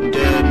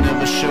 Dad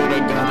never showed I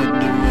gotta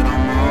do it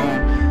on my own.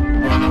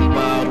 Running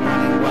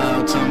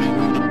wild, tell me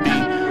who to be.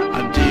 I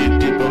dig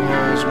deeper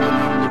holes when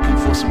I'm looking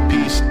for some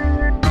peace.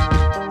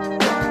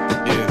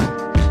 Yeah,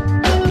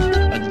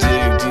 I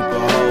dig deeper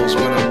holes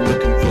when I'm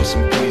looking for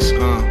some peace.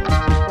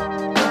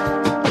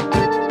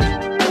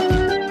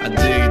 I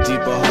dig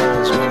deeper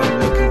holes when I'm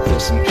looking for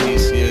some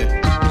peace. Yeah.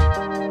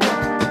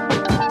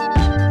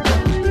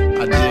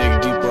 I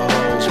dig deeper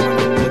holes when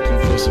I'm looking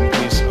for some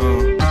peace, I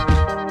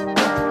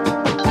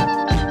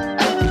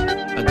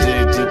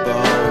dig deeper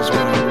holes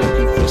when I'm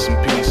looking for some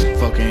peace.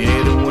 Fucking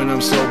hate it when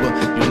I'm sober,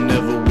 you'll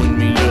never win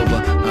me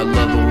over. I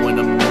love it when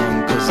I'm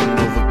wrong, cause I'm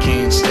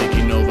Novocaine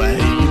taking over. I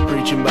hear you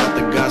preaching about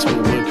the gospel,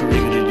 we're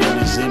created in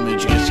his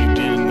image. Guess you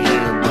didn't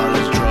hear about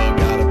his drug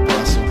out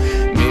apostle.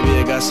 Maybe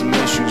I got some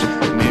issues,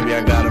 maybe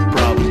I got a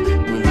problem.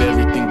 With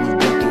everything we've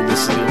been through,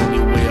 this is the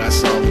only way I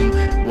solve them.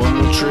 One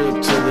more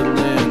trip to the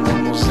land,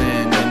 one more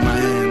Xan in my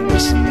hand.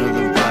 What's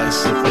another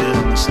vice if it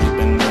help me sleep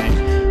at night?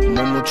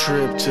 One more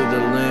trip to the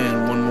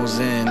land, one more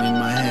Xan in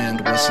my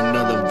hand. What's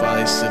another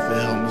vice if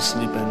it help me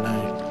sleep at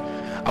night?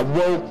 I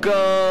woke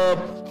up.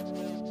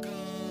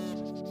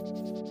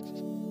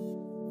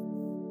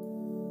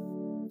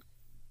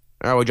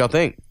 All right, what'd y'all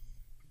think?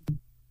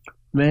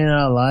 Man,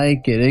 I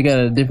like it. It got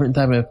a different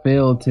type of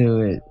feel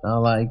to it. I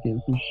like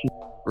it for sure.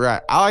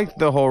 Right. I like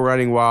the whole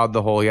running wild,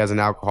 the whole he has an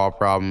alcohol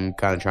problem,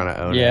 kind of trying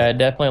to own it. Yeah, it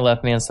definitely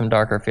left me in some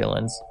darker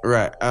feelings.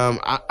 Right.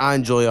 I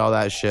enjoy all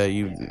that shit.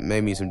 You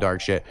made me some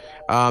dark shit.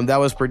 That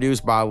was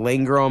produced by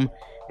Langram,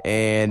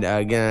 and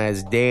again,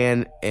 it's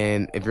Dan.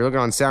 And if you're looking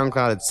on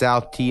SoundCloud, it's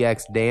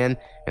SouthTXDan.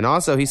 And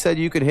also, he said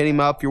you could hit him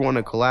up if you want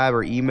to collab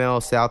or email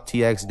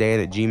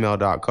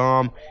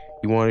southtxdan@gmail.com.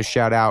 You want to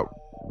shout out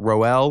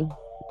Roel?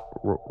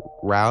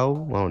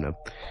 Rao? I don't know.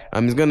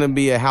 He's going to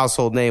be a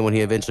household name when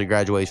he eventually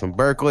graduates from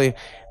Berkeley.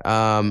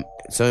 So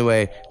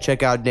anyway,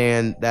 check out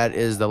Dan. That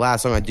is the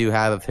last song I do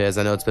have of his.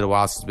 I know it's been a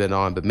while since it's been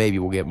on, but maybe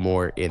we'll get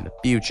more in the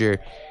future.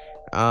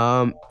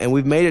 And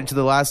we've made it to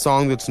the last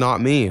song that's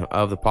not me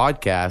of the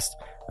podcast.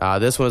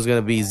 This one is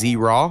going to be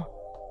Z-Raw,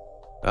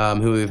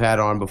 who we've had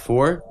on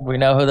before. We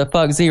know who the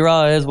fuck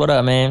Z-Raw is. What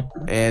up, man?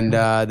 And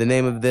the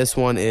name of this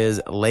one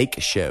is Lake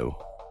Show.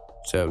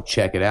 So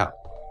check it out.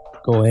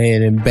 Go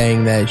ahead and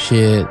bang that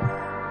shit.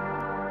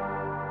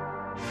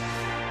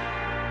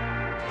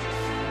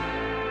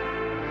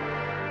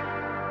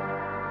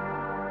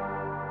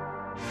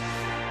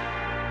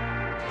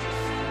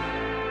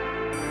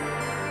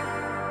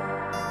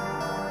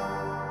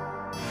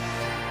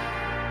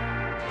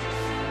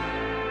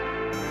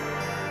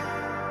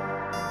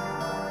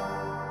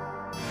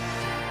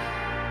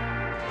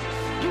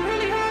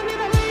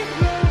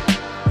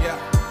 Yeah.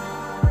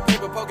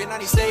 Paper poking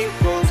 90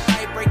 staples.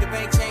 Might break the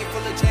bank chain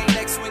full of chain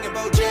neck swinging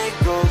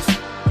Bojangles.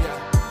 Yeah.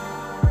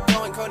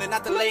 Going Conan,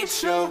 not the late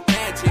show.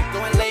 Magic,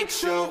 going lake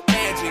show.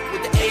 Magic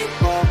with the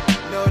 8-ball.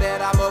 Know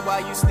that I'm up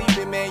while you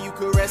sleeping, man. You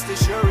could rest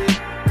assured.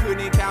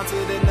 Couldn't count to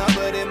the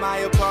number that my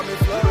apartment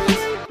flourished.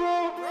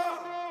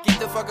 Get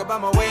the fuck up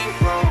on my way,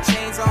 bro.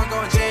 Chains on,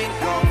 going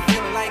Django.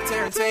 Feeling like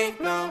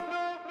Tarantino.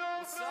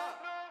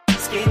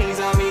 Skinnies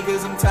on me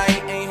cause I'm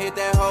tight. Ain't hit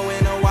that hoe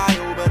in a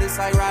while, but it's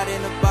like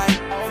riding a bike.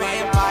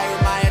 Vampire,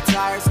 my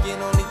attire,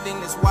 skin only thing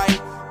that's white.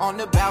 On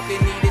the balcony,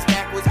 this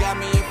backwards got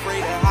me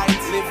afraid of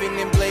heights. Living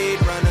in Blade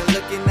Runner,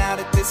 looking out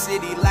at the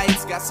city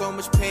lights. Got so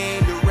much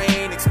pain to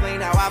rain, explain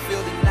how I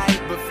feel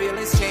tonight. But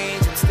feelings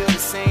change, I'm still the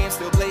same.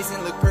 Still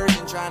blazing, look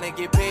Persian, trying to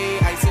get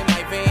paid. Ice in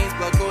my veins,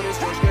 blood cold as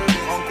George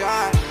Gervin. On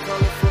God,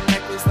 colorful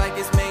necklace like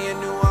it's May in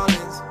New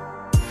Orleans.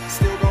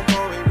 Still gon'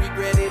 blow it,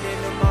 regret it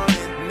in the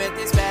morning. Met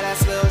this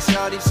badass little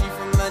shorty, she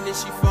from London,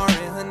 she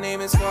foreign. Her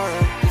name is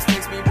Cora. Just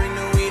makes me bring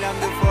the weed, I'm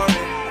good for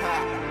it.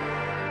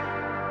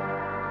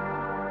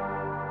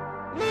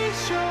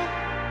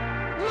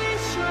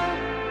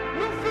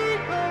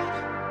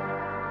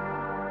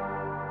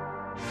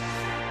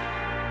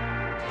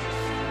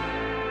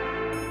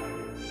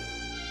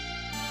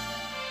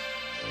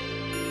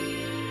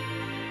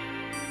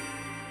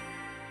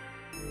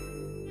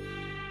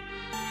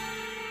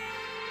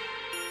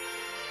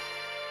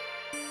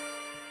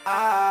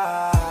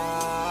 I'm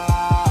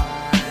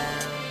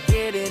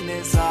getting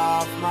this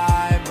off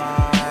my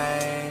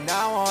mind.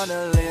 I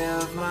wanna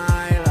live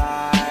my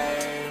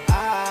life.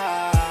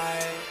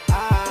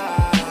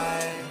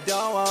 I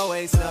don't wanna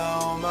waste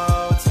no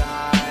more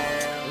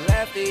time.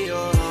 Left the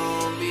old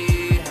home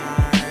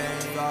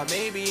behind. Thought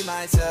maybe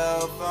my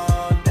cell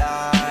phone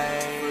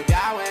died.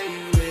 Forgot where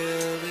you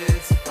live.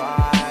 It's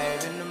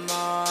 5 in the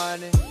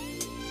morning.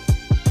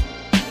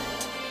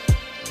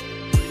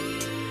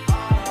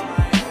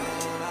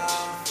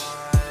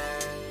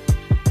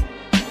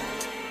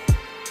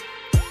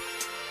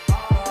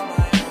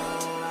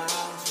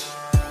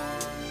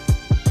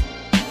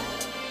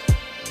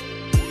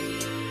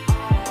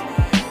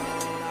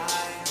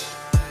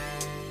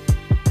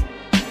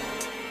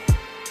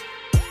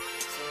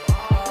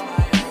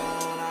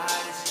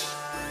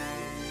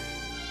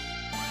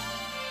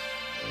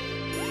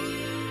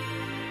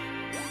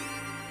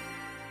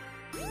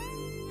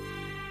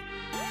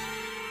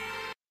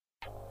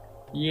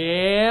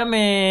 Yeah,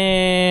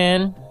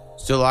 man.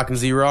 Still locking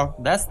Z-Raw?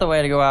 That's the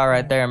way to go out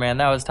right there, man.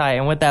 That was tight.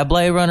 And with that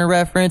Blade Runner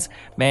reference,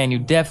 man, you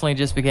definitely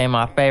just became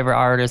my favorite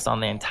artist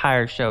on the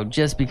entire show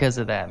just because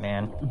of that,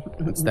 man.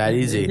 It's that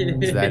easy.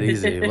 It's that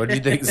easy. What do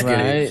you think, Skinny?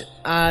 Right?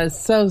 I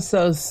so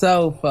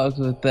fucks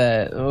with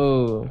that.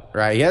 Oh,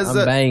 right. He has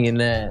I'm banging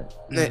that.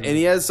 And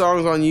he has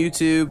songs on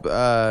YouTube.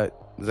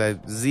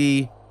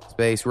 Z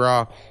space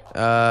Raw.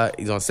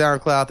 He's on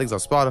SoundCloud. Things on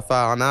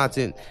Spotify, on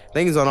iTunes.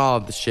 Things on all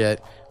of the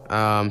shit.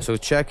 So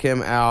check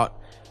him out.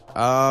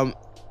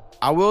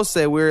 I will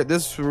say we're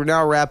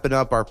now wrapping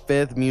up our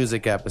 5th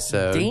music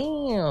episode.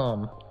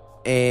 Damn.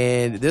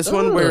 And this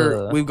one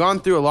we've gone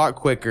through a lot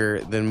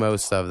quicker than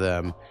most of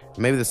them.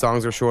 Maybe the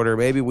songs are shorter.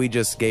 Maybe we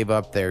just gave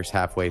up theirs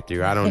halfway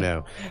through. I don't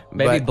know.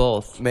 Maybe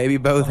both. Maybe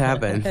both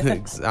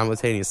happened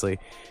simultaneously.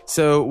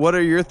 So what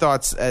are your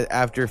thoughts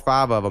after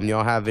 5 of them?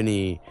 Y'all have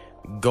any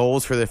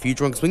goals for the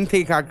future one? Because we can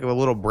take a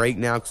little break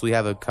now because we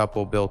have a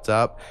couple built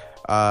up.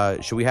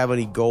 Should we have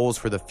any goals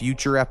for the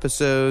future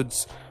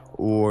episodes,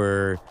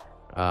 or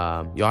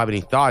y'all have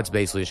any thoughts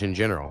basically just in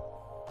general?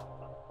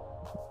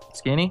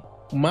 Skinny?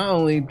 My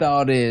only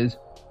thought is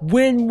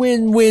win.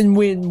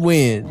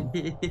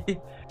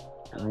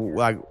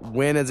 Like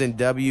win as in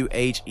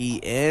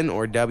WHEN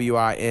or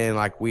WIN?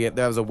 Like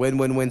that was a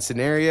win-win-win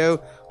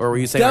scenario, or were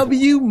you saying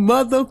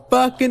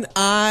motherfucking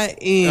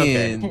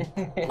IN?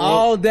 Okay.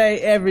 All day,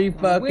 every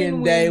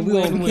fucking day. We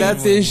gonna keep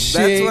this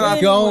shit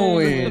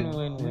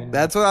going.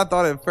 That's what I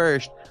thought at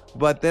first.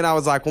 But then I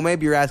was like, well,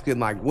 maybe you're asking,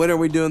 like, when are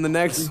we doing the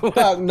next one?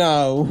 Fuck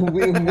no.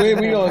 We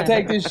gonna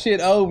take this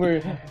shit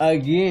over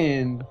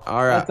again.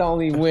 All right. That's the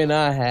only win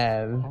I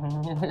have.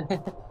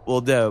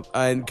 Well, dope.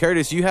 And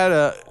Curtis, you had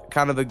a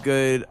kind of a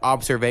good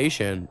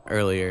observation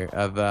earlier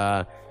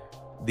of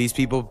these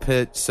people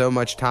put so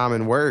much time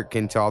and work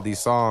into all these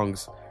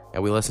songs,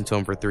 and we listen to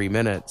them for 3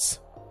 minutes,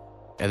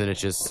 and then it's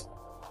just...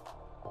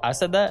 I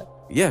said that?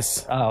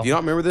 Yes. Oh. Do you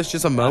not remember this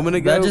just a moment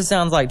ago? That just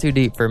sounds like too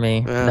deep for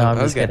me. No, I'm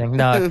just kidding.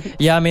 No.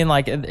 Yeah, I mean,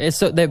 like, it's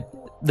so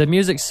the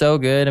music's so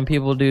good, and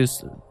people do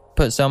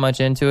put so much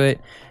into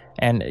it.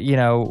 And, you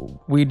know,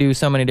 we do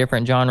so many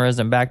different genres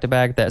and back to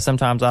back that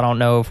sometimes I don't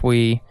know if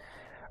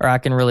I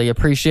can really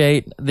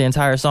appreciate the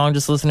entire song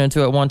just listening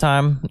to it one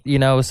time, you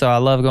know. So I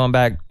love going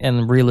back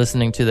and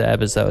re-listening to the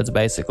episodes,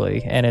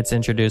 basically. And it's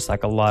introduced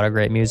like a lot of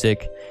great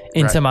music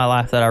into my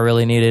life that I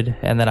really needed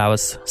and that I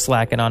was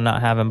slacking on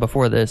not having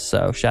before this.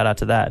 So shout out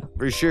to that.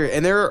 For sure.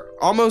 And there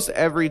almost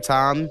every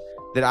time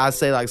that I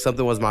say like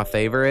something was my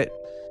favorite,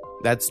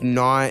 that's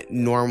not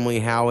normally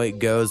how it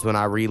goes when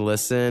I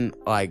re-listen.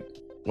 Like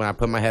when I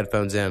put my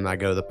headphones in and I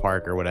go to the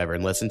park or whatever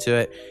and listen to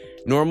it.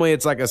 Normally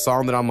it's like a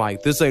song that I'm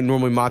like, this ain't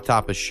normally my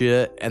type of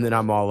shit, and then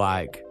I'm all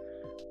like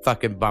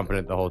fucking bumping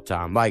it the whole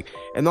time. Like,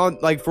 and on,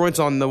 like for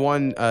instance on the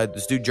one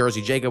this dude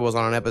Jersey Jacob was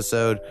on an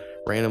episode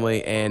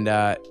randomly, and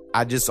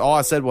all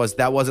I said was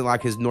that wasn't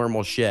like his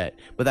normal shit.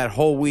 But that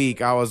whole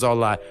week I was all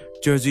like,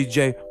 Jersey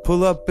J,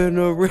 pull up in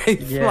a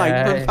rave,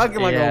 like for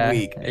fucking like a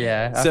week.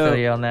 Yeah, I so feel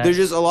you on that. There's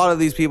just a lot of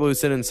these people who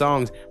send in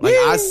songs. Like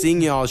I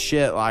sing y'all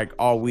shit like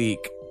all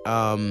week.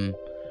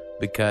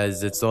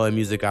 Because it's the only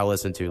music I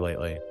listen to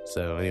lately.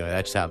 So anyway,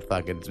 that's how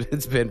fucking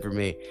it's been for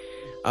me.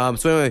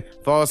 So anyway,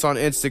 follow us on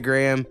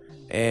Instagram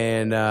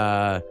and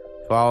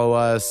follow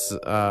us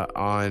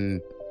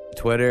on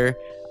Twitter.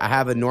 I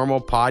have a normal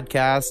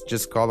podcast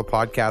just called The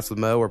Podcast with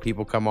Mo, where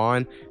people come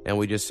on and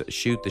we just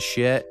shoot the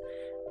shit.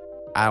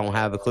 I don't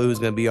have a clue who's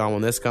going to be on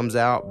when this comes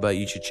out, but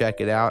you should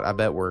check it out. I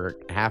bet we're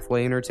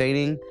halfway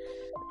entertaining,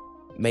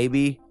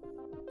 maybe.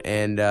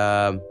 And you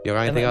got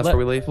anything else before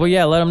we leave? Well,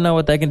 yeah, let them know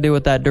what they can do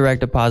with that direct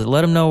deposit.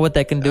 Let them know what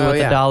they can do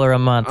with $1 a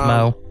month,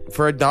 Mo.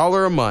 For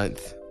 $1 a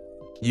month,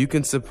 you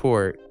can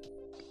support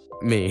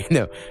me.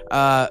 No,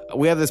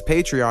 we have this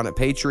Patreon at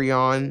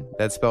Patreon.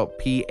 That's spelled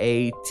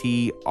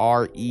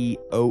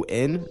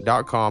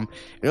Patreon.com.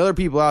 And other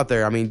people out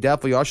there, I mean,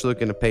 definitely y'all should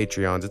look into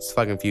Patreons. It's the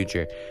fucking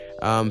future.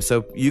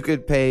 So you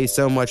could pay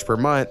so much per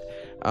month.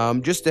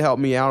 Just to help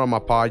me out on my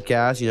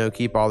podcast, you know,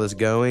 keep all this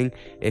going.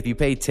 If you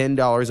pay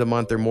 $10 a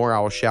month or more, I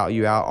will shout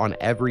you out on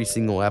every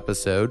single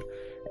episode.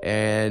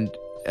 And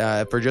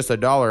for just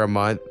 $1 a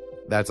month,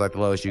 that's like the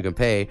lowest you can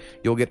pay,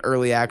 you'll get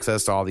early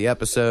access to all the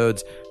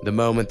episodes the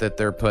moment that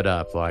they're put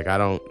up. Like, I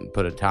don't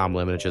put a time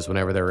limit. It's just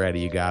whenever they're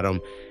ready, you got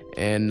them.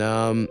 And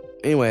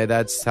anyway,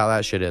 that's how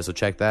that shit is. So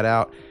check that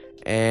out.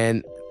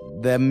 And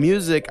the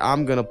music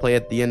I'm going to play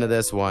at the end of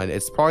this one,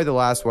 it's probably the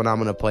last one I'm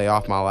going to play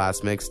off my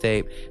last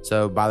mixtape.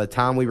 So by the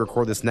time we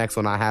record this next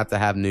one, I have to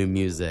have new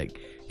music.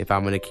 If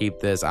I'm going to keep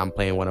this, I'm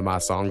playing one of my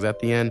songs at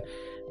the end.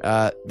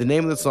 The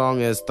name of the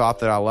song is Thought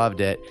That I Loved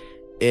It.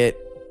 It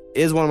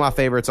is one of my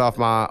favorites off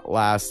my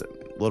last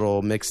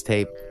little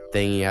mixtape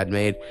thingy I'd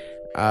made.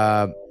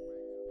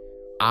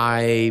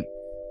 I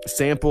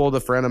sampled a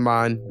friend of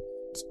mine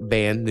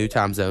band, New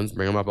Time Zones,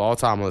 bring them up all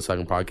the time on the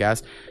second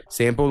podcast,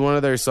 sampled one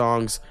of their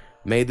songs,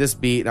 made this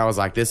beat, and I was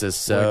like, this is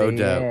so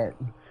dope.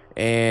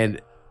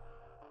 And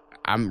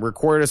I'm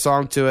recorded a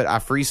song to it. I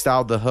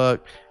freestyled the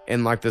hook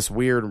in like this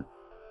weird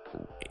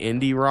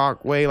indie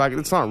rock way. Like,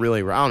 it's not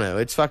really, I don't know,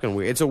 it's fucking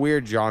weird. It's a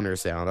weird genre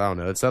sound. I don't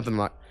know, it's something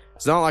like,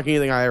 it's not like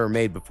anything I ever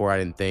made before, I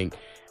didn't think.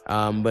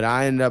 But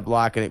I ended up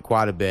liking it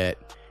quite a bit,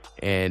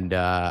 and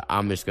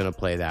I'm just gonna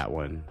play that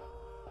one.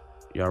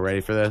 Y'all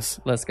ready for this?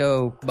 Let's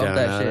go. Bump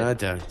that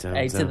shit.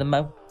 A to the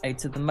mo. A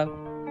to the mo.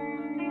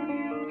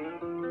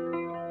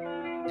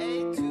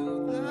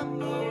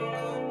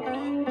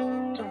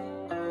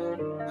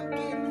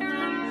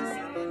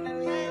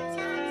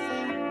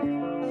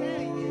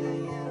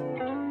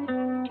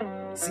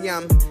 See,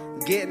 I'm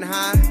getting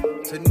high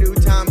to new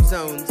time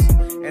zones,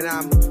 and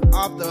I'm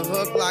off the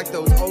hook like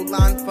those old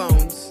line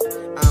phones.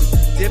 I'm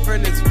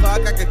different as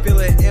fuck, I can feel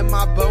it in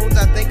my bones.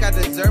 I think I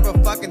deserve a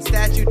fucking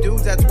statue,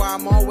 dudes, that's why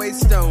I'm always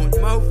stoned.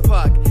 Mo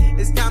fuck,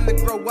 it's time to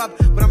grow up,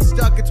 but I'm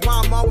stuck, it's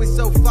why I'm always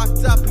so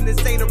fucked up. And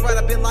this ain't a rut,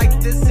 I've been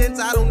like this since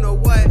I don't know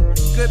what.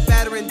 Good,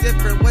 bad, or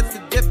indifferent, what's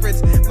the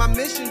difference? My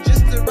mission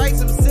just to write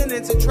some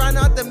sentence and try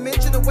not to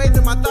mention the way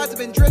that my thoughts have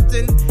been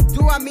drifting.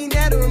 Do I mean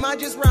that, or am I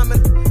just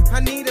rhyming? I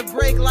need a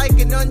break like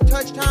an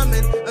untouched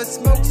hymen. A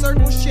smoke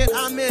circle shit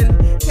I'm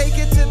in. Take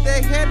it to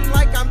the head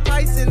like I'm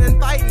Tyson and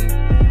fighting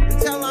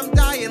until I'm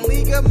dying.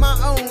 League of my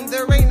own,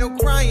 there ain't no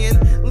crying.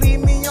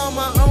 Leave me on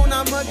my own,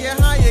 I'ma get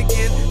high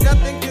again.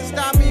 Nothing can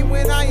stop me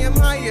when I am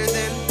higher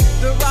than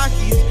the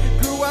Rockies.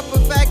 Grew up a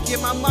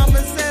vacuum, my mama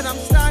said I'm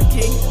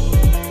stocky.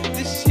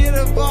 This shit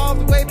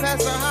evolved way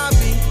past our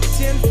hobby.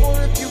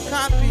 10-4 if you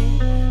copy.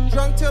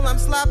 Drunk till I'm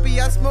sloppy,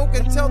 I smoke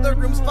until the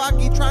room's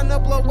foggy. Trying to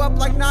blow up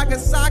like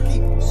Nagasaki.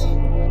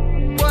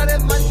 What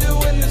am I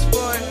doing this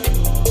for?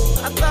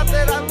 I thought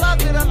that I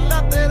loved it, I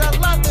thought that I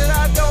loved it.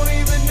 I don't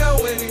even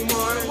know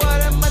anymore.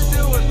 What am I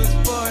doing this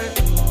for?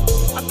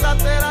 I thought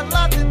that I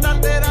loved it,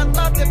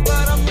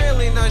 but I'm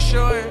really not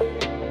sure.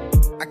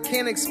 I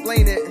can't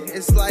explain it,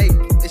 it's like,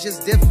 it's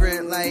just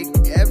different. Like,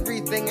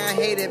 everything I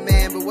hated,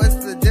 man, but what's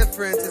the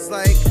difference? It's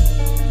like,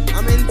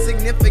 I'm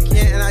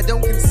insignificant and I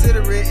don't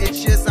consider it.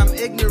 It's just I'm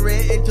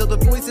ignorant until the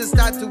voices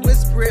start to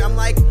whisper it. I'm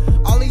like,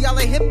 all of y'all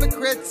are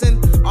hypocrites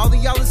and all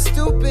of y'all are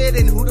stupid.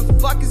 And who the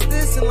fuck is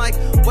this? And like,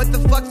 what the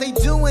fuck they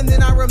doing?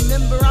 Then I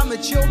remember I'm a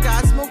chill guy.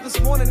 I smoked this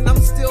morning and I'm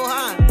still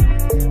high.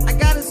 I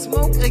gotta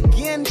smoke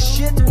again,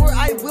 shit, or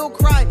I will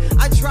cry.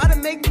 I try to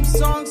make them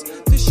songs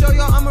to show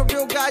y'all I'm a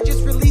real guy.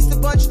 Just released a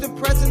bunch of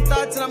depressing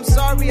thoughts and I'm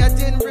sorry I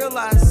didn't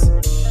realize.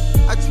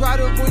 I try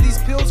to avoid these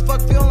pills,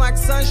 fuck feeling like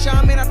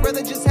sunshine. Man, I'd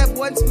rather just have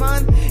what's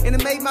mine and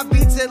to make my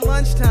beats at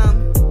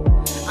lunchtime.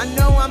 I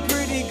know I'm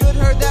pretty good,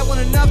 heard that one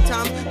enough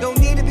times. Don't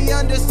need to be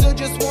understood,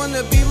 just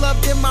wanna be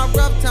loved in my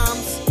rough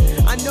times.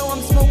 I know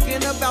I'm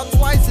smoking about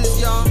twice as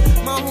y'all.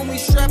 My homies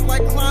strapped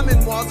like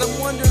climbing walls. I'm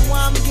wondering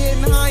why I'm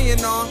getting high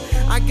and all.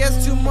 I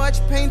guess too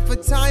much pain for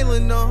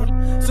Tylenol.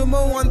 So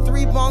mo on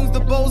 3 bongs, the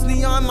bowls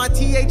neon, my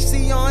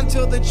THC on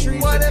till the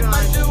trees what are gone.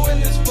 What am I doing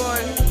this for?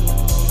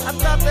 I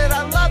thought that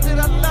I loved it,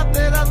 I thought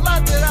that I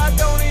loved it. I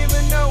don't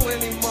even know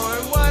anymore.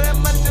 What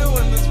am I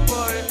doing this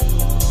for?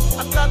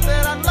 I thought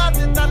that I loved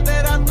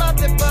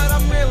it, but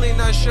I'm really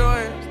not sure.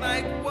 It's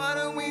like, what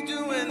are we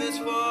doing this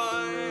for?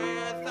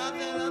 I thought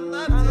that I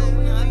loved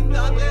it, I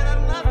thought that I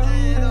loved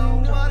it. Oh,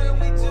 what are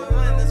we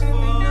doing this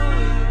for?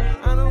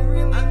 I don't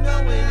really know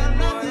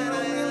anymore. I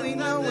don't really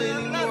know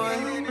anymore. I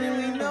don't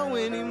really know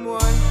anymore.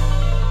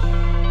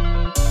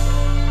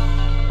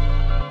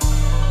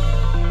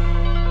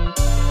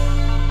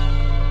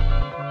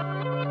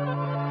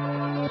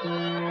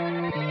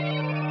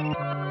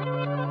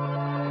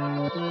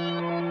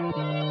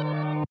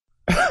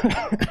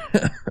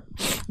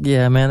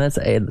 Yeah, man, that's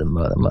A to the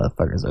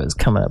motherfuckers always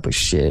coming up with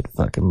shit.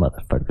 Fucking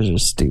motherfuckers are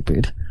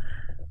stupid.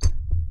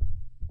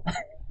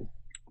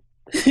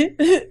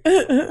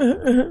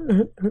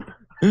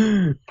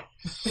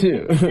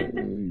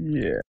 Yeah.